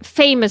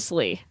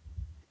famously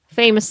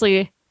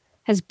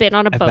has been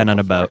on a boat. I've been on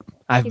a boat.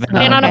 I've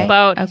been on a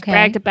boat,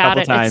 bragged about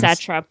it,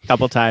 etc.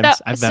 Couple times.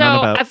 I've been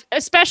on a boat.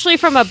 Especially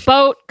from a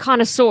boat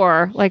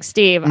connoisseur like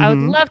Steve, I would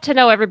love to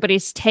know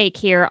everybody's take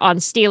here on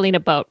stealing a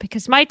boat,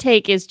 because my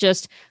take is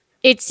just,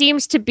 it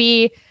seems to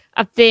be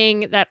a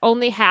thing that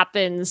only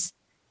happens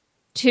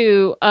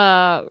to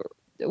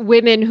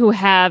women who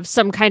have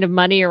some kind of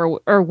money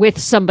or with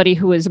somebody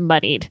who is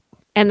moneyed.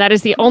 And that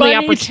is the only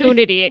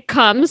opportunity it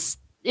comes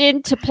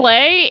into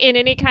play in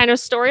any kind of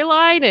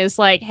storyline, is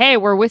like, hey,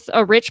 we're with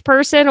a rich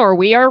person, or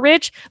we are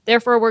rich,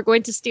 therefore we're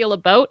going to steal a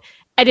boat.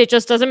 And it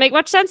just doesn't make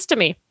much sense to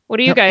me. What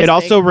do you guys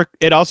think?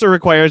 It also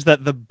requires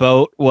that the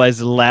boat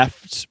was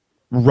left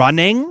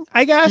running,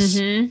 I guess,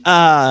 and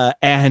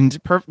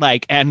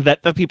that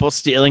the people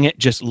stealing it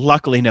just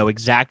luckily know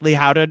exactly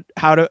how to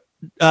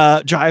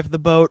drive the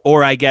boat.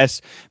 Or I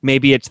guess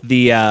maybe it's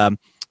the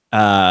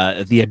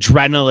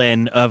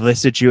adrenaline of the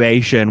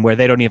situation where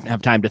they don't even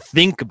have time to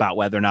think about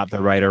whether or not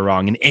they're right or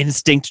wrong, and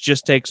instinct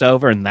just takes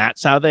over, and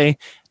that's how they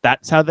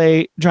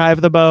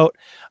drive the boat.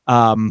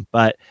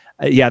 But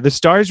the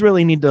stars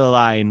really need to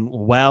align: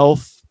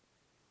 wealth,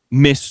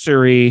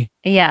 mystery,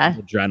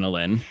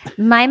 adrenaline.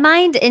 My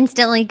mind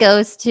instantly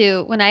goes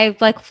to when I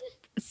like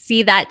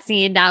see that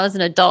scene now as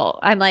an adult.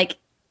 I'm like,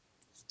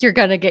 you're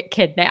gonna get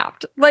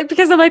kidnapped, like,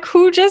 because I'm like,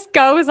 who just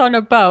goes on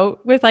a boat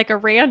with like a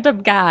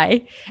random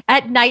guy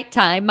at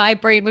nighttime? My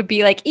brain would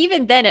be like,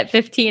 even then at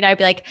 15, I'd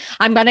be like,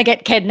 I'm gonna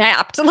get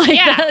kidnapped. Like,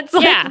 that's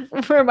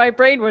like where my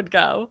brain would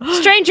go.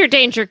 Stranger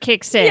danger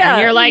kicks in,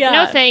 and you're like,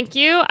 no, thank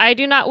you. I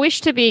do not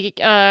wish to be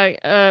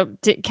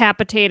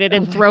decapitated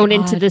and thrown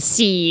into the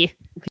sea.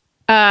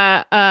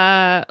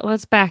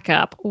 Let's back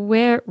up.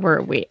 Where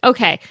were we?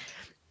 Okay.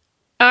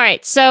 All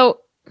right.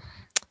 So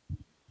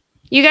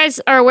you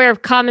guys are aware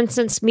of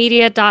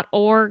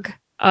commonsensemedia.org,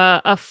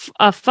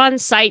 a fun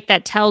site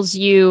that tells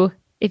you,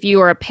 if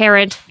you are a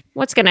parent,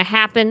 what's going to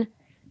happen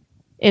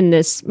in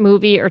this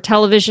movie or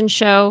television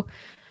show.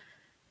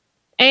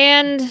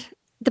 And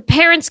the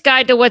Parent's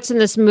Guide to What's in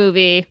This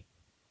Movie.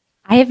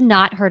 I have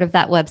not heard of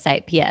that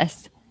website,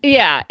 P.S.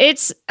 Yeah,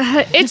 it's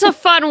a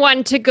fun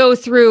one to go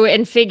through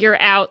and figure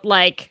out,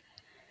 like,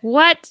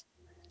 what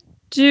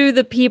do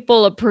the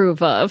people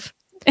approve of?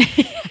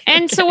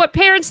 And so what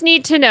parents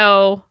need to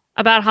know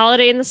about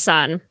Holiday in the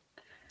Sun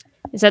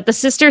is that the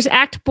sisters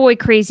act boy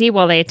crazy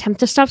while they attempt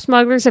to stop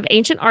smugglers of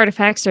ancient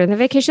artifacts during their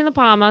vacation in the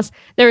Bahamas.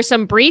 There is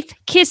some brief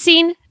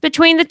kissing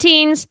between the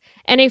teens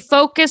and a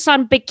focus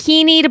on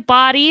bikinied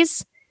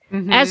bodies,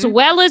 as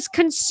well as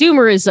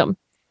consumerism.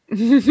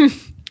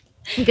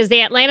 Because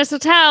the Atlantis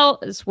Hotel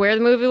is where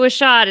the movie was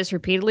shot, is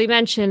repeatedly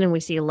mentioned, and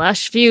we see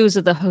lush views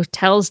of the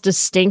hotel's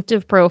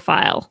distinctive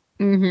profile.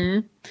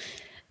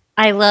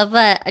 I love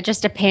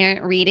just a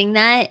parent reading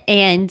that,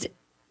 and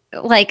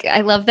like,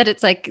 I love that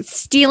it's like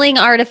stealing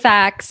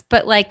artifacts,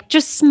 but like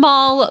just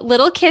small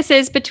little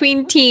kisses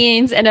between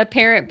teens, and a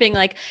parent being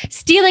like,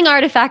 stealing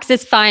artifacts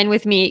is fine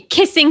with me.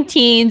 Kissing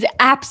teens,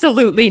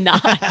 absolutely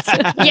not.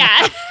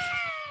 Yeah.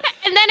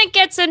 And then it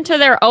gets into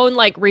their own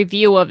like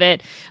review of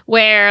it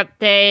where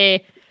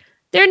they're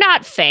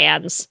not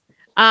fans.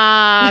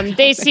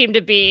 They seem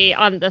to be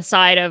on the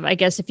side of, I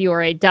guess, if you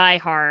are a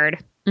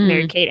diehard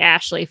Mary-Kate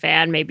Ashley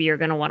fan, maybe you're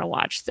going to want to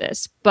watch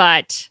this.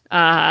 But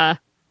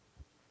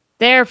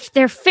they're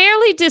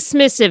fairly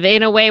dismissive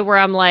in a way where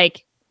I'm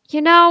like,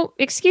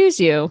 excuse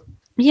you.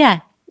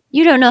 Yeah.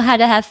 You don't know how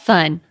to have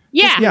fun.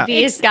 Yeah. This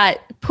movie has got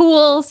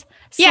pools,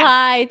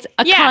 slides,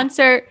 a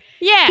concert.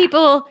 Yeah.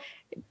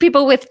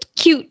 People with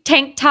cute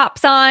tank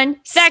tops on.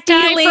 That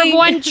guy from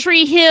One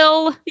Tree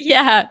Hill.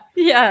 Yeah.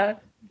 Yeah.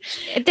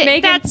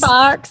 Megan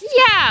Fox.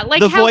 Yeah.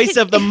 Like the voice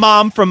of the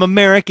mom from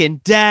American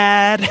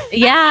Dad.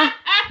 Yeah.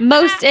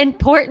 Most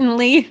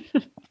importantly.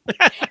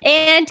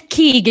 And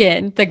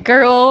Keegan, the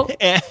girl.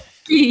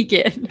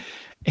 Keegan.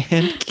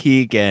 And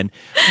Keegan.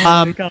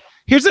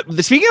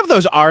 Speaking of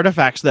those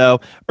artifacts,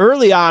 though,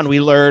 early on we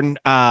learn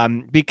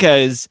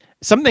because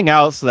something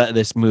else that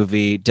this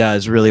movie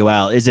does really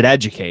well is it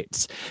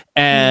educates.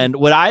 And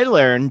what I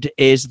learned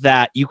is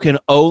that you can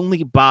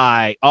only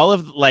buy all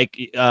of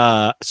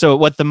so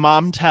what the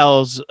mom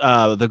tells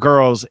the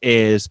girls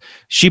is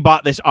she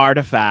bought this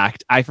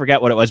artifact. I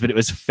forget what it was, but it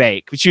was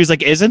fake. She was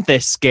like, isn't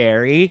this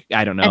scary?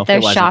 I don't know. At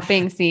their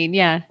shopping scene.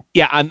 Yeah.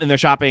 Yeah. In their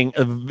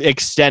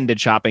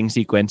extended shopping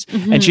sequence.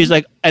 And she's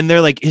like, and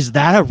they're like, is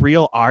that a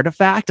real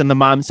artifact? And the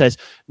mom says,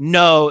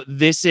 no,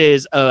 this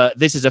is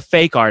a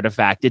fake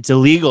artifact. It's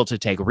illegal to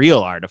take real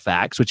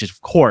artifacts, which is,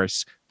 of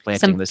course,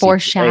 planting the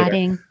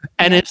foreshadowing.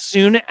 And as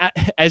soon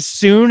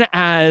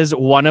as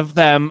one of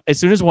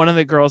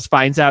the girls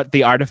finds out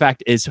the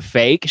artifact is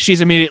fake, she's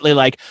immediately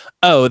like,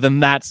 oh, then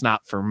that's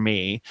not for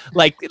me.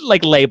 Like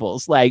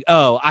labels, like,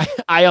 oh,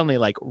 I only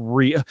like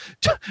real.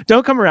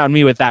 Don't come around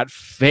me with that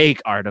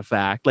fake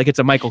artifact, like it's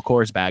a Michael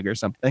Kors bag or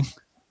something.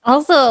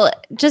 Also,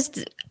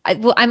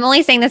 I'm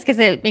only saying this because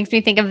it makes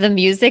me think of the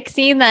music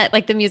scene, that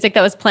like the music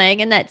that was playing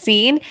in that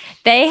scene.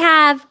 They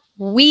have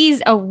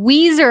a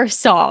Weezer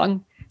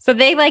song. So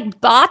they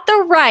like bought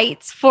the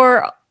rights for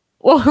a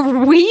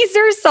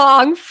Weezer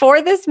song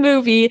for this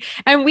movie,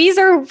 and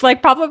Weezer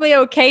like probably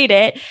okayed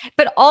it,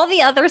 but all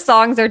the other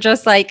songs are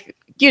just like,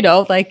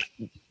 songs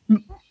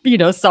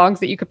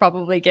that you could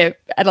probably get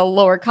at a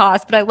lower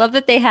cost. But I love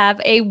that they have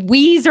a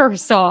Weezer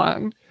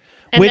song.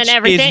 And which then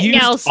everything is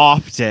used else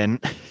often.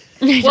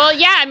 Well,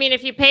 yeah, I mean,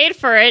 if you paid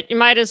for it, you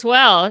might as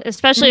well,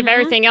 especially if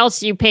everything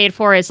else you paid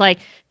for is like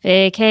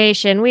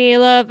vacation, we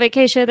love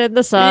vacation in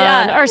the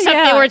sun, or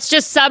something where it's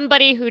just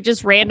somebody who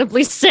just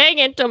randomly sang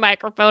into a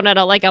microphone at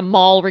a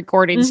mall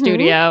recording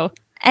studio.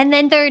 And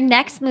then their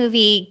next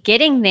movie,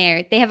 Getting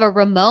There, they have a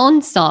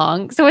Ramones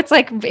song. So it's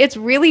like, it's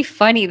really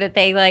funny that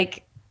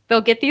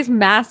they'll get these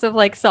massive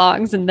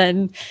songs, and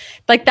then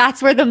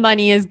that's where the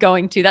money is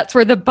going to. That's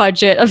where the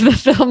budget of the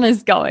film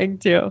is going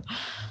to.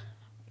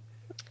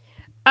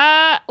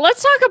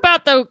 Let's talk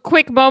about the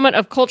quick moment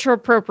of cultural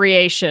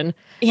appropriation.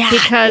 Yeah,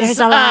 because there's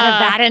a lot of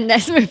that in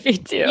this movie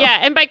too. Yeah,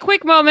 and by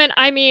quick moment,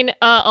 I mean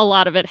a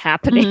lot of it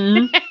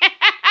happening.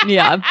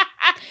 Yeah.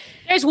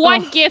 There's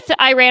one GIF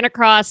that I ran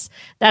across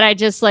that I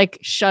just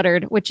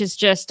shuddered, which is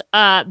just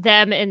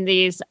them in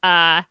these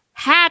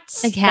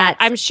hats that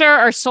I'm sure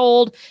are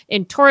sold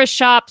in tourist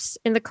shops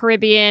in the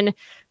Caribbean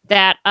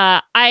that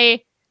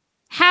I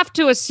have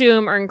to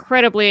assume are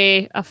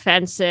incredibly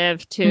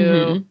offensive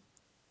to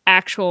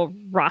actual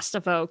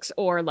Rasta folks,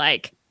 or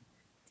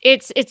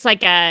it's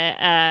like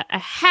a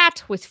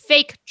hat with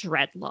fake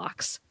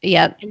dreadlocks.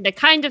 Yep. And the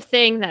kind of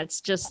thing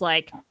that's just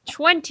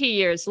 20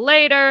 years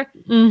later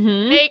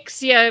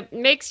makes you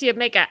make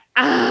a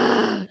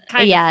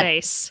kind of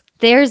face.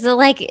 There's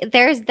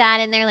that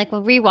in there.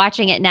 When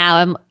rewatching it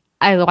now,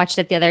 I watched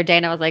it the other day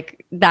and I was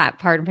like, that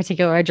part in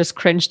particular, I just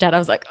cringed at. I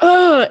was like,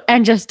 oh,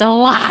 and just a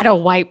lot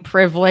of white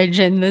privilege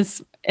in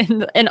this,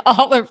 in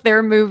all of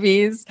their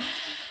movies.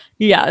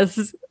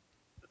 Yes.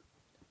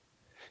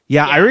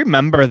 Yeah, I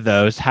remember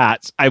those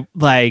hats. I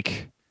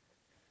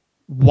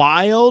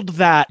wild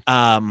that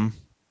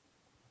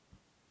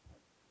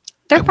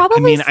they're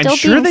probably I'm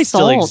sure they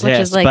still sold,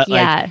 exist, which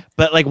is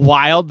but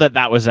wild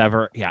that was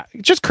ever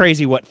just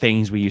crazy what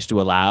things we used to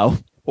allow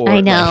or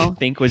I know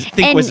think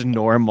was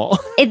normal.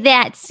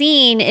 That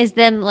scene is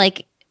them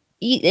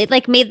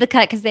it made the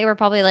cut because they were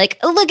probably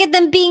look at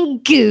them being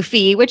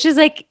goofy, which is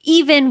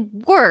even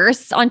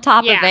worse on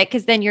top of it,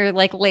 because then you're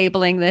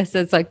labeling this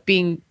as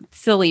being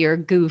silly or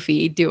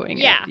goofy doing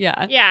it.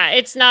 Yeah.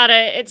 It's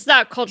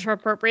not cultural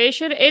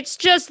appropriation. It's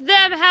just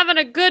them having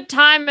a good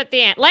time at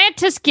the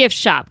Atlantis gift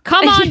shop.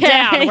 Come on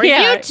down,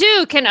 where you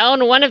too can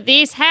own one of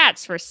these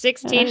hats for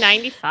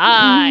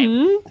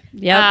 $16.95.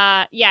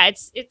 Yeah.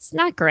 It's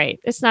not great.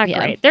 It's not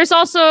great. There's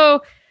also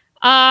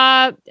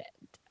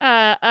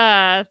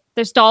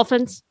there's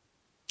dolphins.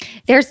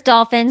 There's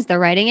dolphins. They're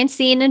writing a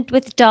scene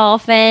with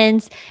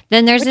dolphins.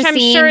 Then there's Which a I'm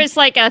scene. sure is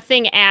like a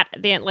thing at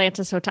the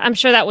Atlantis Hotel. I'm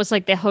sure that was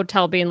like the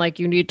hotel being like,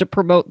 you need to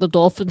promote the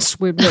dolphin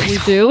swim that we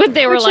do. And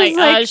they were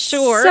like,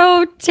 sure.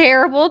 So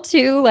terrible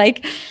too.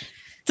 Like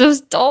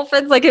those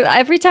dolphins, like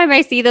every time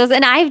I see those,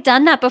 and I've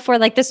done that before,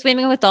 like the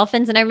swimming with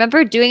dolphins. And I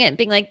remember doing it and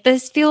being like,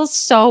 this feels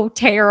so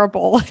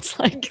terrible. It's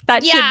like,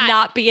 that should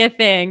not be a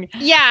thing.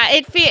 Yeah,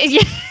 it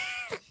feels...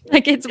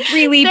 Like it's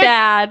really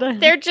bad.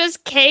 They're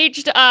just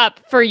caged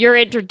up for your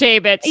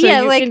entertainment. So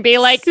you like, can be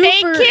like,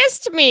 they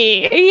kissed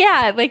me.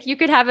 Yeah, like you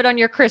could have it on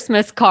your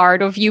Christmas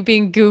card of you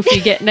being goofy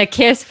getting a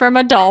kiss from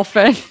a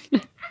dolphin.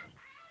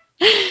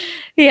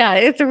 Yeah,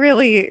 it's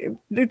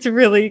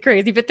really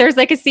crazy. But there's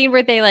like a scene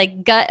where they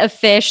like gut a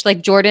fish.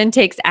 Like Jordan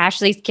takes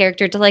Ashley's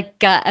character to like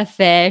gut a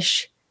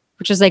fish,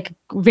 which is like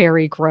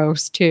very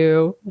gross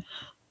too.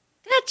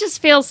 That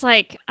just feels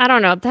like, I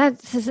don't know,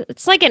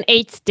 it's like an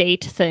 8th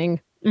date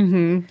thing.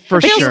 Mm-hmm.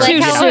 For feels sure.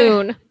 too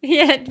soon.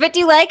 Yeah, but do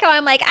you like how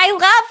I'm like, I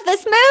love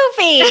this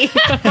movie?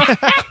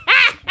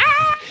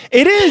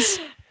 It is.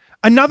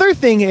 Another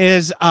thing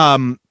is,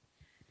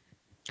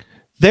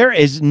 there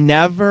is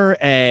never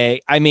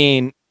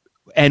and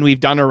we've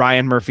done a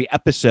Ryan Murphy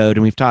episode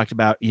and we've talked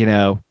about,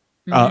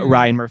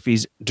 Ryan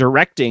Murphy's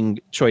directing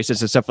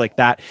choices and stuff like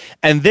that.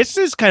 And this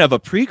is kind of a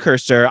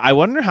precursor. I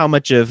wonder how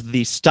much of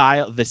the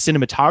style, the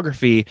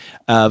cinematography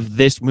of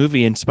this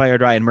movie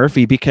inspired Ryan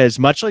Murphy, because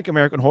much like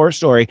American Horror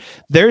Story,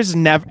 there's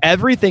never,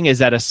 everything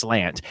is at a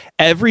slant.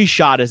 Every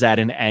shot is at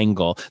an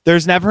angle.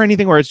 There's never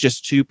anything where it's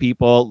just two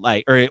people,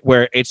 like, or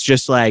where it's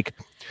just like,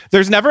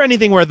 there's never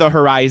anything where the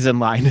horizon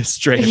line is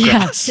straight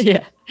across.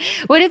 Yeah.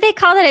 What do they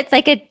call it? It's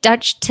like a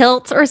Dutch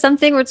tilt or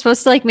something where it's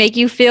supposed to like make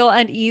you feel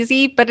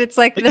uneasy, but it's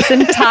like this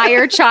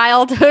entire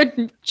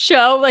childhood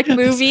show, like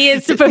movie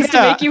is supposed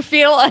to make you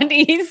feel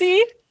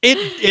uneasy.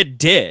 It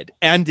did.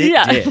 And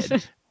it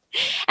did.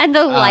 And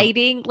the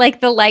lighting,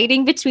 like the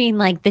lighting between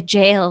like the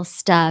jail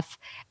stuff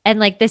and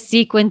like the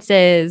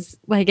sequences,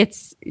 like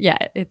it's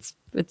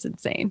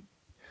insane.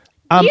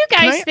 You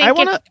guys think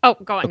go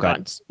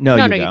on. No,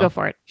 you go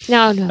for it.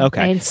 No.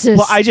 Okay.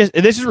 Well,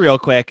 this is real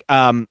quick.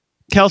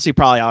 Kelsey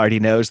probably already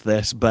knows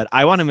this, but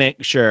I want to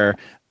make sure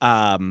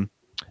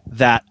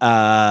that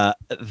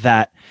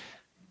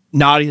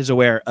Naughty is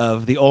aware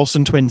of the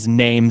Olsen twins'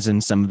 names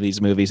in some of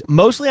these movies.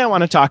 Mostly, I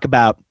want to talk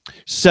about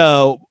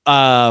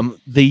the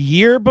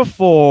year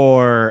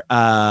before.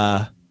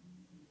 The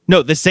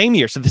same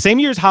year. So the same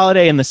year as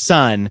Holiday in the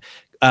Sun,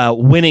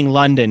 Winning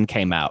London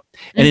came out,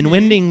 and in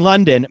Winning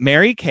London,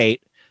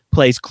 Mary-Kate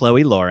plays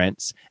Chloe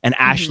Lawrence, and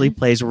Ashley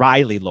plays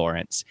Riley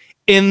Lawrence.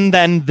 In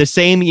then the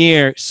same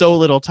year, So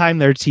Little Time,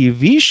 their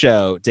TV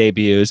show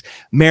debuts,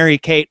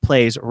 Mary-Kate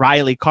plays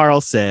Riley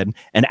Carlson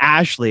and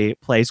Ashley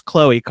plays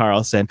Chloe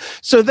Carlson.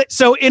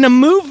 So in a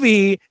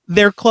movie,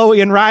 they're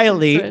Chloe and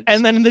Riley,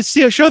 and then in the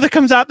show that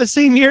comes out the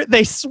same year,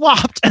 they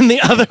swapped, and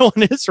the other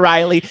one is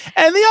Riley,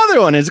 and the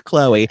other one is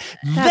Chloe.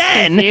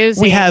 Then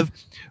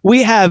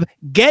we have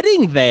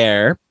Getting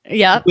There.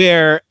 Yep.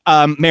 Where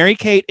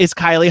Mary-Kate is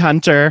Kylie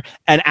Hunter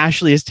and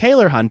Ashley is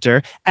Taylor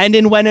Hunter. And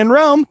in When in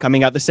Rome,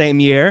 coming out the same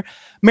year,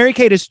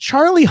 Mary-Kate is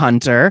Charlie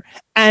Hunter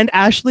and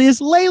Ashley is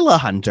Layla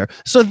Hunter.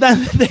 So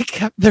then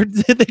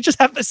they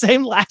just have the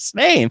same last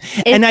name.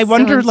 And I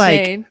wonder,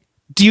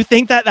 do you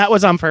think that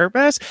was on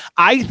purpose?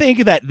 I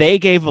think that they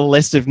gave a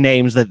list of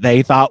names that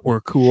they thought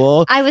were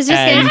cool. I was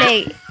just going to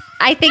say...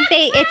 I think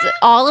it's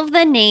all of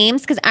the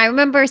names, because I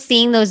remember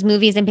seeing those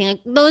movies and being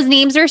like, those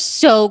names are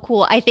so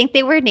cool. I think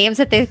they were names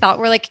that they thought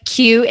were like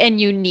cute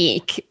and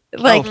unique.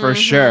 Like, for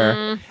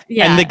sure.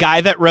 Yeah. And the guy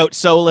that wrote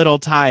So Little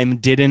Time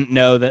didn't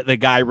know that the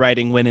guy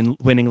writing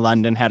Winning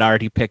London had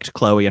already picked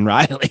Chloe and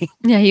Riley.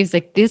 Yeah, he was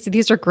like,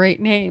 these are great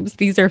names.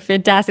 These are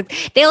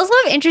fantastic. They also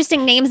have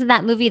interesting names in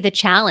that movie, The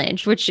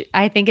Challenge, which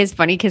I think is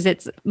funny because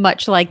it's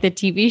much like the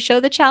TV show,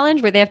 The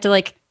Challenge, where they have to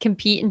like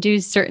compete and do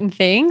certain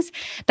things.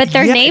 But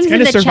their names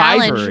in The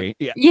Challenge.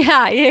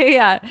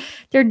 Yeah.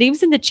 Their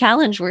names in The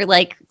Challenge were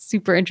like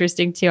super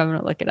interesting too. I'm going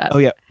to look it up. Oh,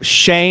 yeah.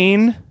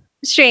 Shane,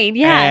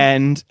 yeah.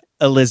 And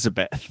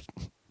Elizabeth.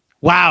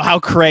 Wow, how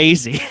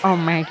crazy. Oh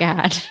my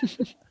God.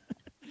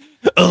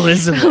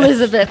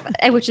 Elizabeth,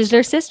 which is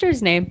their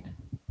sister's name.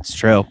 It's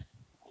true.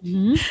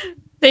 Mm-hmm.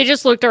 They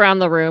just looked around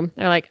the room.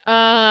 They're like,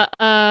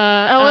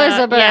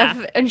 Elizabeth.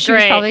 Yeah, and she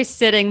was probably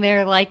sitting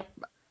there like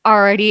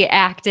already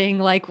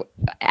acting out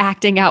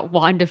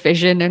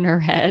WandaVision in her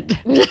head.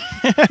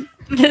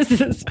 This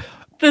is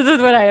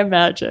what I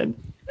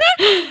imagine.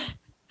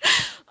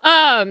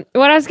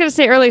 What I was going to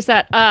say earlier is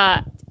that,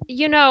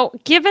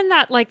 given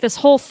that like this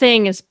whole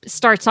thing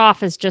starts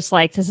off as just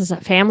like, this is a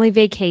family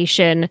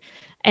vacation.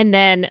 And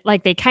then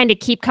like they kind of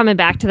keep coming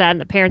back to that, and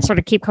the parents sort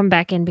of keep coming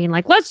back in being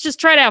like, let's just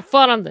try to have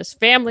fun on this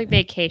family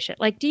vacation.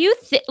 Like, do you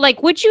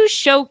would you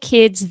show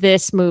kids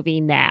this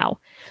movie now?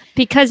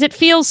 Because it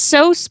feels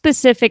so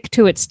specific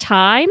to its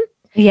time.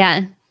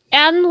 Yeah.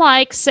 And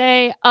like,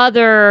 say,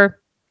 other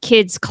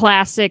kids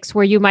classics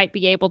where you might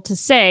be able to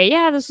say,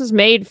 yeah, this was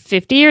made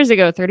 50 years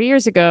ago, 30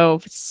 years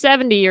ago,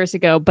 70 years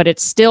ago, but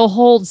it still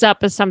holds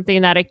up as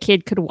something that a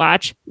kid could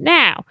watch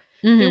now.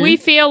 Do we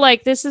feel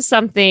like this is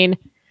something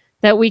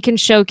that we can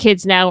show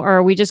kids now, or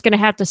are we just going to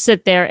have to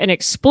sit there and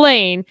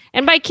explain?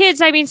 And by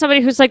kids, I mean somebody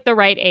who's like the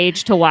right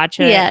age to watch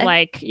it,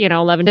 like,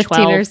 11,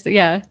 12.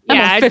 Yeah.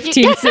 Yeah.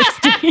 15,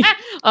 16.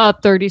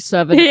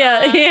 37.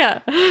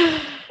 Yeah.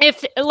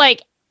 If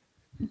like,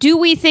 do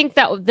we think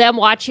that them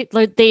watching,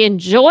 like, they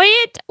enjoy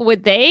it?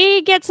 Would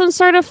they get some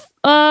sort of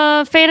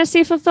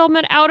fantasy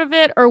fulfillment out of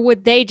it? Or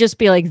would they just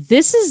be like,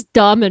 this is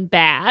dumb and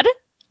bad?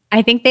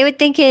 I think they would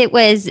think it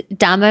was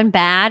dumb and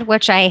bad,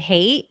 which I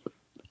hate.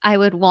 I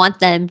would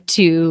want them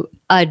to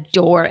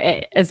adore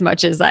it as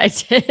much as I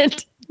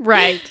did.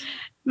 Right.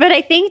 But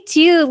I think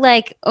too,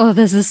 like, oh,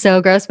 this is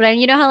so gross. But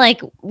you know how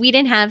like we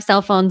didn't have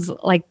cell phones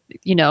like,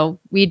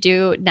 we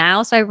do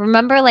now. So I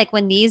remember like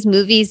when these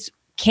movies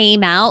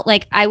came out,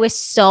 like I was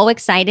so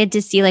excited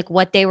to see like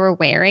what they were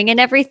wearing and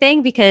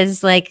everything,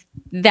 because like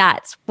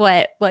that's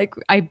what like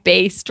I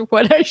based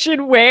what I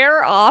should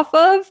wear off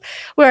of,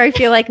 where I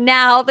feel like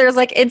now there's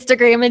like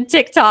Instagram and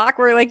TikTok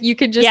where like you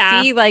can just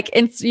see like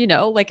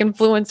like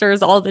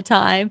influencers all the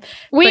time.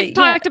 We've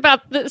talked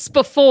about this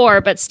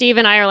before, but Steve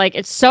and I are like,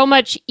 it's so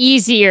much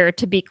easier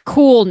to be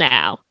cool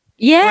now.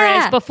 Yeah.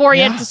 Whereas before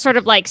you had to sort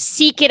of like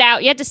seek it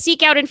out. You had to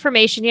seek out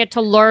information. You had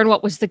to learn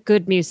what was the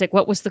good music,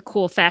 what was the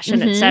cool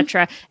fashion,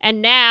 etc.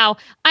 And now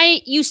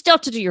you still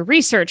have to do your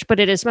research, but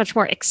it is much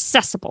more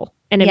accessible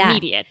and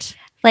immediate.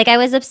 Like I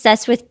was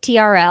obsessed with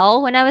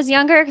TRL when I was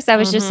younger, because I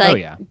was just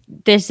like,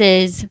 this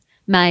is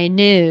my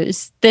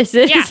news. This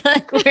is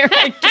like where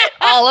I get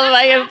all of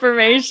my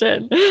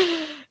information.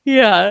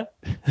 Yeah.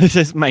 This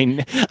is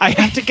I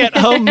have to get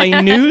home.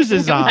 My news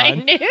is on. My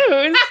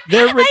news.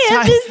 I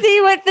have to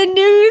see what the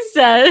news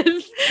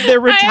says. They're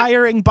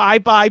retiring bye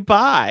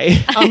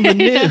on the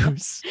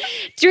news.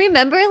 Do you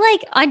remember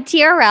like on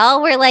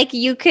TRL where like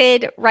you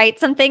could write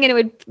something and it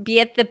would be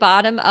at the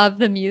bottom of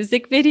the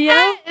music video?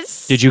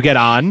 Yes. Did you get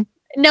on?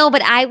 No,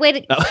 but I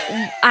would.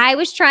 I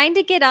was trying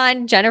to get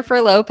on Jennifer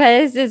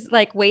Lopez's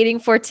like Waiting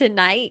for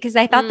Tonight, because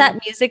I thought that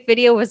music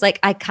video was like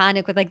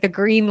iconic with like the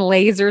green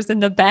lasers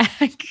in the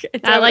back.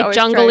 That like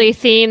jungly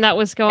theme that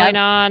was going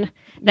on.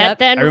 That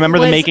then I remember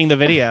them making the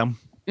video.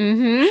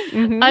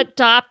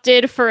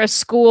 Adopted for a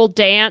school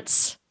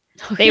dance.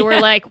 They were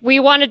like,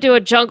 we want to do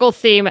a jungle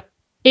theme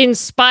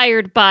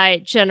inspired by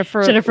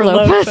Jennifer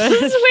Lopez's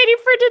Waiting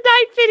for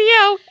Tonight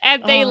video,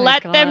 and they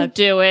let them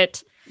do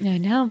it. I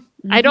know.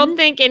 I don't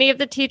think any of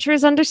the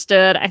teachers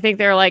understood. I think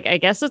they're like, I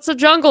guess it's a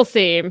jungle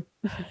theme,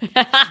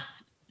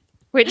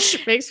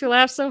 which makes me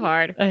laugh so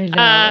hard. I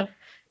know.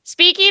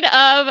 Speaking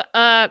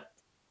of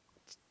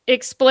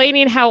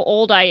explaining how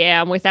old I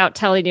am without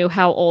telling you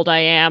how old I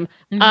am,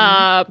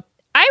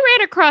 I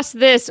ran across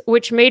this,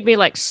 which made me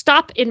like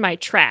stop in my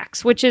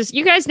tracks, which is,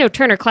 you guys know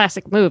Turner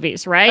Classic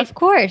Movies, right? Of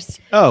course.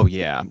 Oh,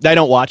 yeah. I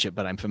don't watch it,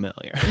 but I'm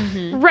familiar.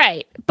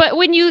 Right. But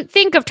when you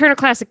think of Turner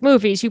Classic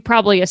Movies, you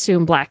probably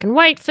assume black and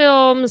white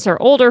films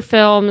or older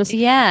films.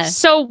 Yeah.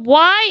 So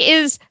why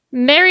is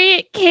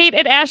Mary-Kate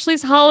and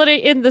Ashley's Holiday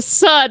in the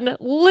Sun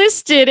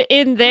listed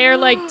in their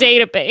like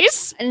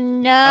database?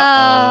 No.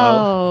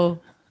 Uh-oh.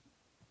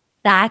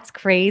 That's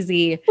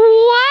crazy.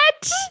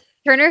 What?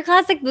 Turner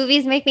Classic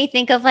Movies make me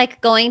think of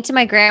like going to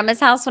my grandma's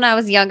house when I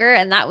was younger,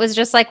 and that was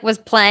just like was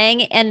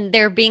playing, and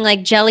there being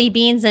like jelly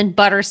beans and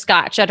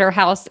butterscotch at her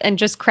house and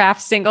just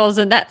craft singles,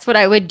 and that's what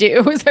I would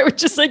do. Was I would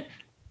just like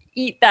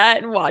eat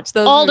that and watch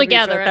those all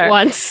together at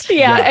once.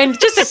 Yeah, and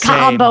just a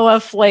combo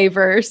of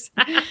flavors.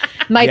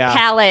 My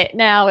palate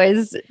now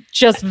is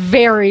just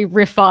very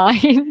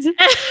refined.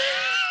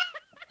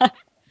 It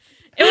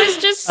was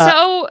just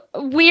so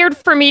weird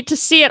for me to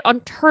see it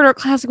on Turner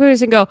Classic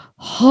Movies and go,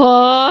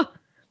 huh?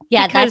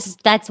 Yeah,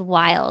 that's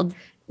wild.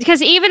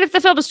 Because even if the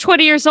film is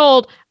 20 years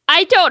old,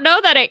 I don't know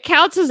that it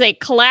counts as a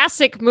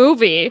classic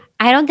movie.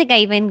 I don't think I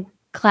even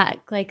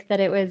like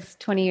that it was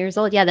 20 years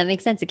old. Yeah, that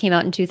makes sense. It came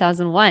out in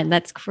 2001.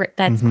 That's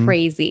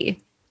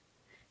crazy.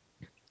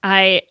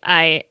 And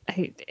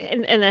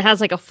it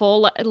has like a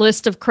full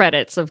list of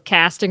credits of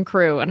cast and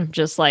crew, and I'm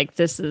just like,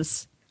 this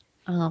is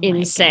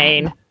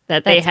insane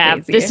that they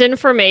have this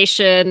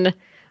information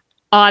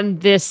on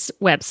this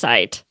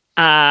website.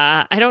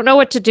 I don't know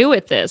what to do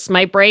with this.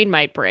 My brain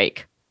might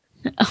break.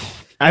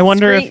 I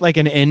wonder if like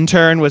an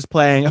intern was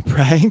playing a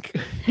prank.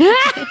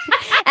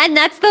 And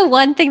that's the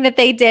one thing that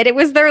they did. It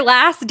was their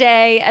last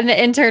day, and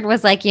the intern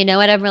was like, you know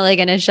what, I'm really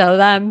going to show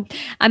them.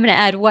 I'm going to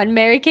add one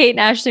Mary-Kate and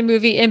Ashley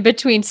movie in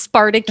between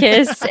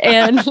Spartacus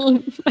and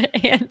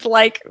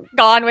like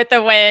Gone with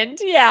the Wind.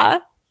 Yeah.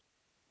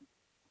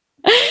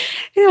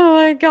 Oh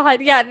my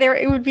God. Yeah,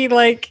 it would be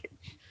like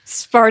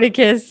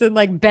Spartacus and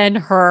like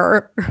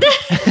Ben-Hur.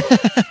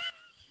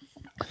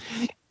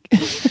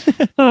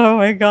 Oh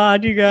my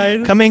God, you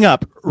guys. Coming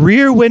up,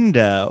 Rear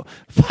Window,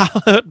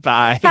 followed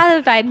by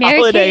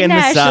Mary-Kate and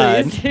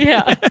Ashley's. Sun.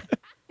 Yeah.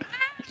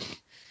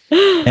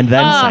 And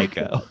then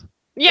Psycho.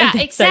 Yeah,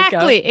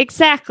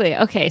 exactly.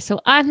 Okay, so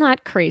I'm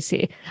not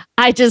crazy.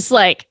 I just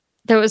like,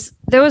 there was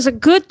a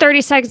good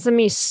 30 seconds of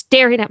me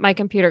staring at my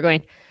computer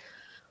going,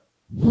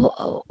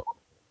 whoa,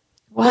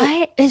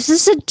 what? Is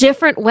this a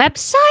different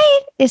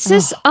website? Is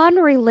this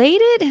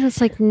unrelated? And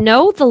it's like,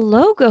 no, the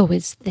logo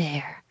is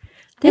there.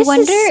 This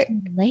is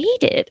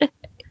related.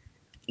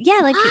 Yeah,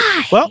 like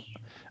why? Well,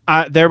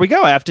 there we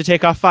go. I have to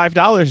take off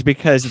 $5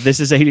 because this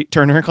is a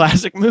Turner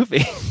Classic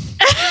movie.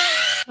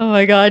 Oh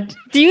my God.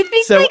 Do you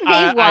think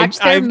they watch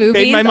their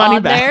movies my money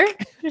on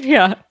back. there?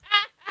 Yeah.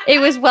 It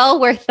was well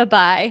worth the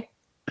buy.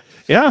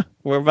 Yeah,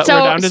 we're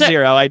down to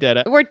 0. I did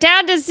it. We're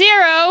down to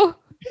 0.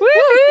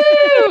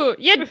 Woo!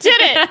 You did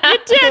it. You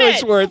did it.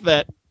 It was worth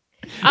it.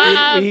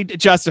 We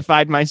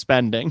justified my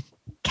spending.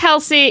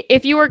 Kelsey,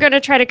 if you were going to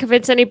try to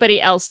convince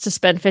anybody else to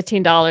spend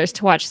 $15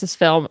 to watch this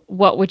film,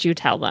 what would you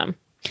tell them?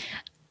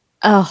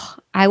 Oh,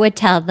 I would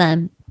tell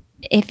them,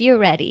 if you're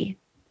ready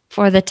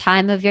for the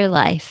time of your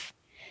life,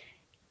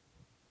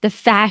 the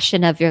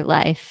fashion of your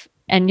life,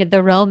 and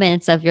the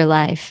romance of your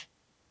life,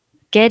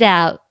 get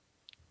out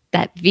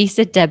that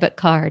Visa debit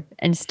card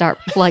and start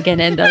plugging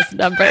in those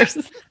numbers.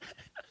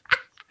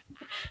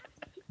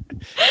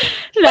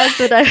 That's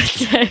what I would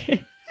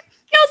say.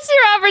 Kelsey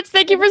Roberts,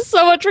 thank you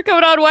so much for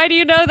coming on. Why Do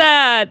You Know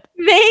That?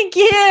 Thank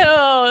you.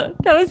 That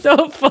was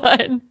so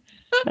fun.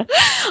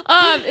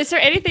 Is there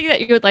anything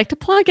that you would like to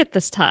plug at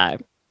this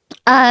time?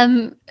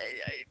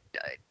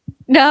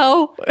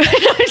 No,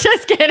 I'm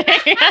just kidding.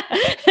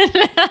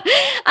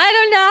 I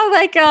don't know.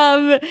 Like,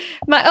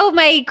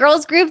 my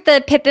girls group,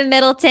 the Pippin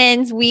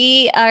Middletons,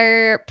 we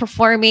are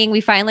performing.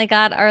 We finally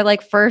got our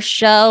first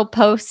show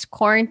post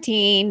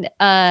quarantine.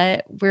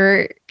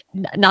 We're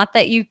not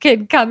that you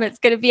can come. It's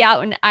going to be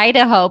out in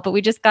Idaho, but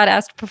we just got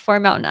asked to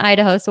perform out in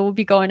Idaho, so we'll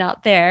be going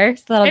out there.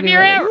 So that'll if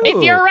you're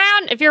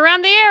around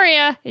the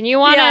area and you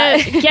want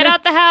to get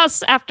out the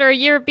house after a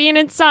year of being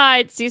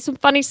inside, see some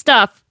funny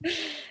stuff.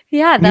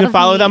 Yeah, you can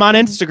follow them on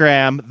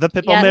Instagram, the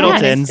Pipple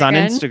Middletons on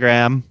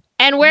Instagram.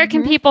 And where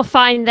can people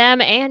find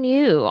them and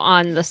you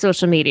on the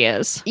social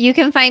medias? You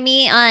can find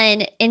me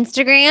on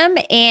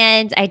Instagram,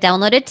 and I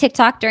downloaded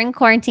TikTok during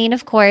quarantine,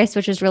 of course,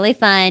 which was really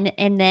fun.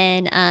 And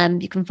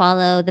then you can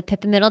follow the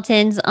Pippin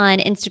Middletons on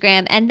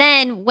Instagram. And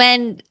then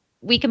when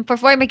we can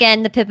perform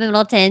again, the Pippin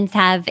Middletons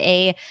have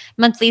a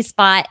monthly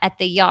spot at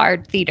the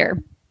Yard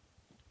Theater.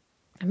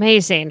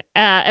 Amazing.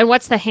 And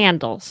what's the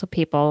handle? So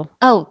people...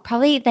 Oh,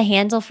 probably the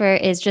handle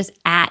is just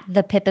at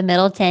the Pippin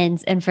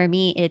Middletons. And for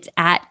me, it's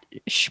at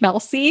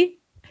Schmelzy.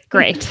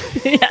 Great.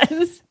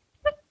 Yes.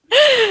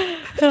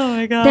 Oh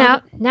my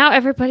God. Now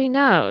everybody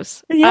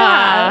knows.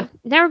 Yeah.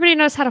 Now everybody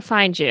knows how to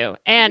find you.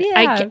 And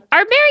are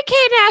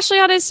Mary-Kate and Ashley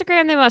on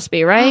Instagram? They must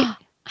be, right?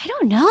 I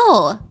don't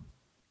know.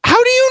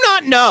 How do you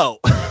not know?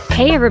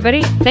 Hey,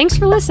 everybody. Thanks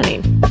for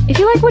listening. If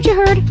you like what you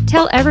heard,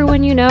 tell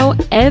everyone you know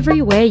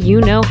every way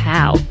you know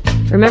how.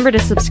 Remember to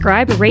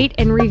subscribe, rate,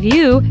 and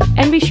review,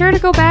 and be sure to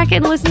go back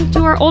and listen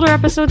to our older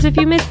episodes if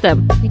you missed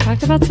them. We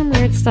talked about some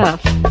weird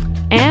stuff.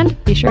 And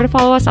be sure to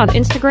follow us on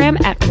Instagram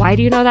at Why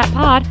Do You Know That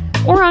Pod,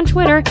 or on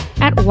Twitter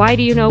at Why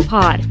Do You Know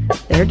Pod.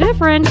 They're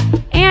different.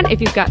 And if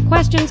you've got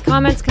questions,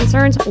 comments,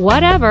 concerns,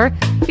 whatever,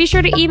 be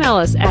sure to email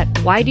us at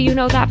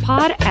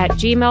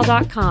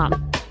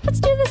whydoyouknowthatpod@gmail.com.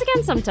 Let's do this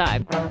again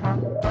sometime.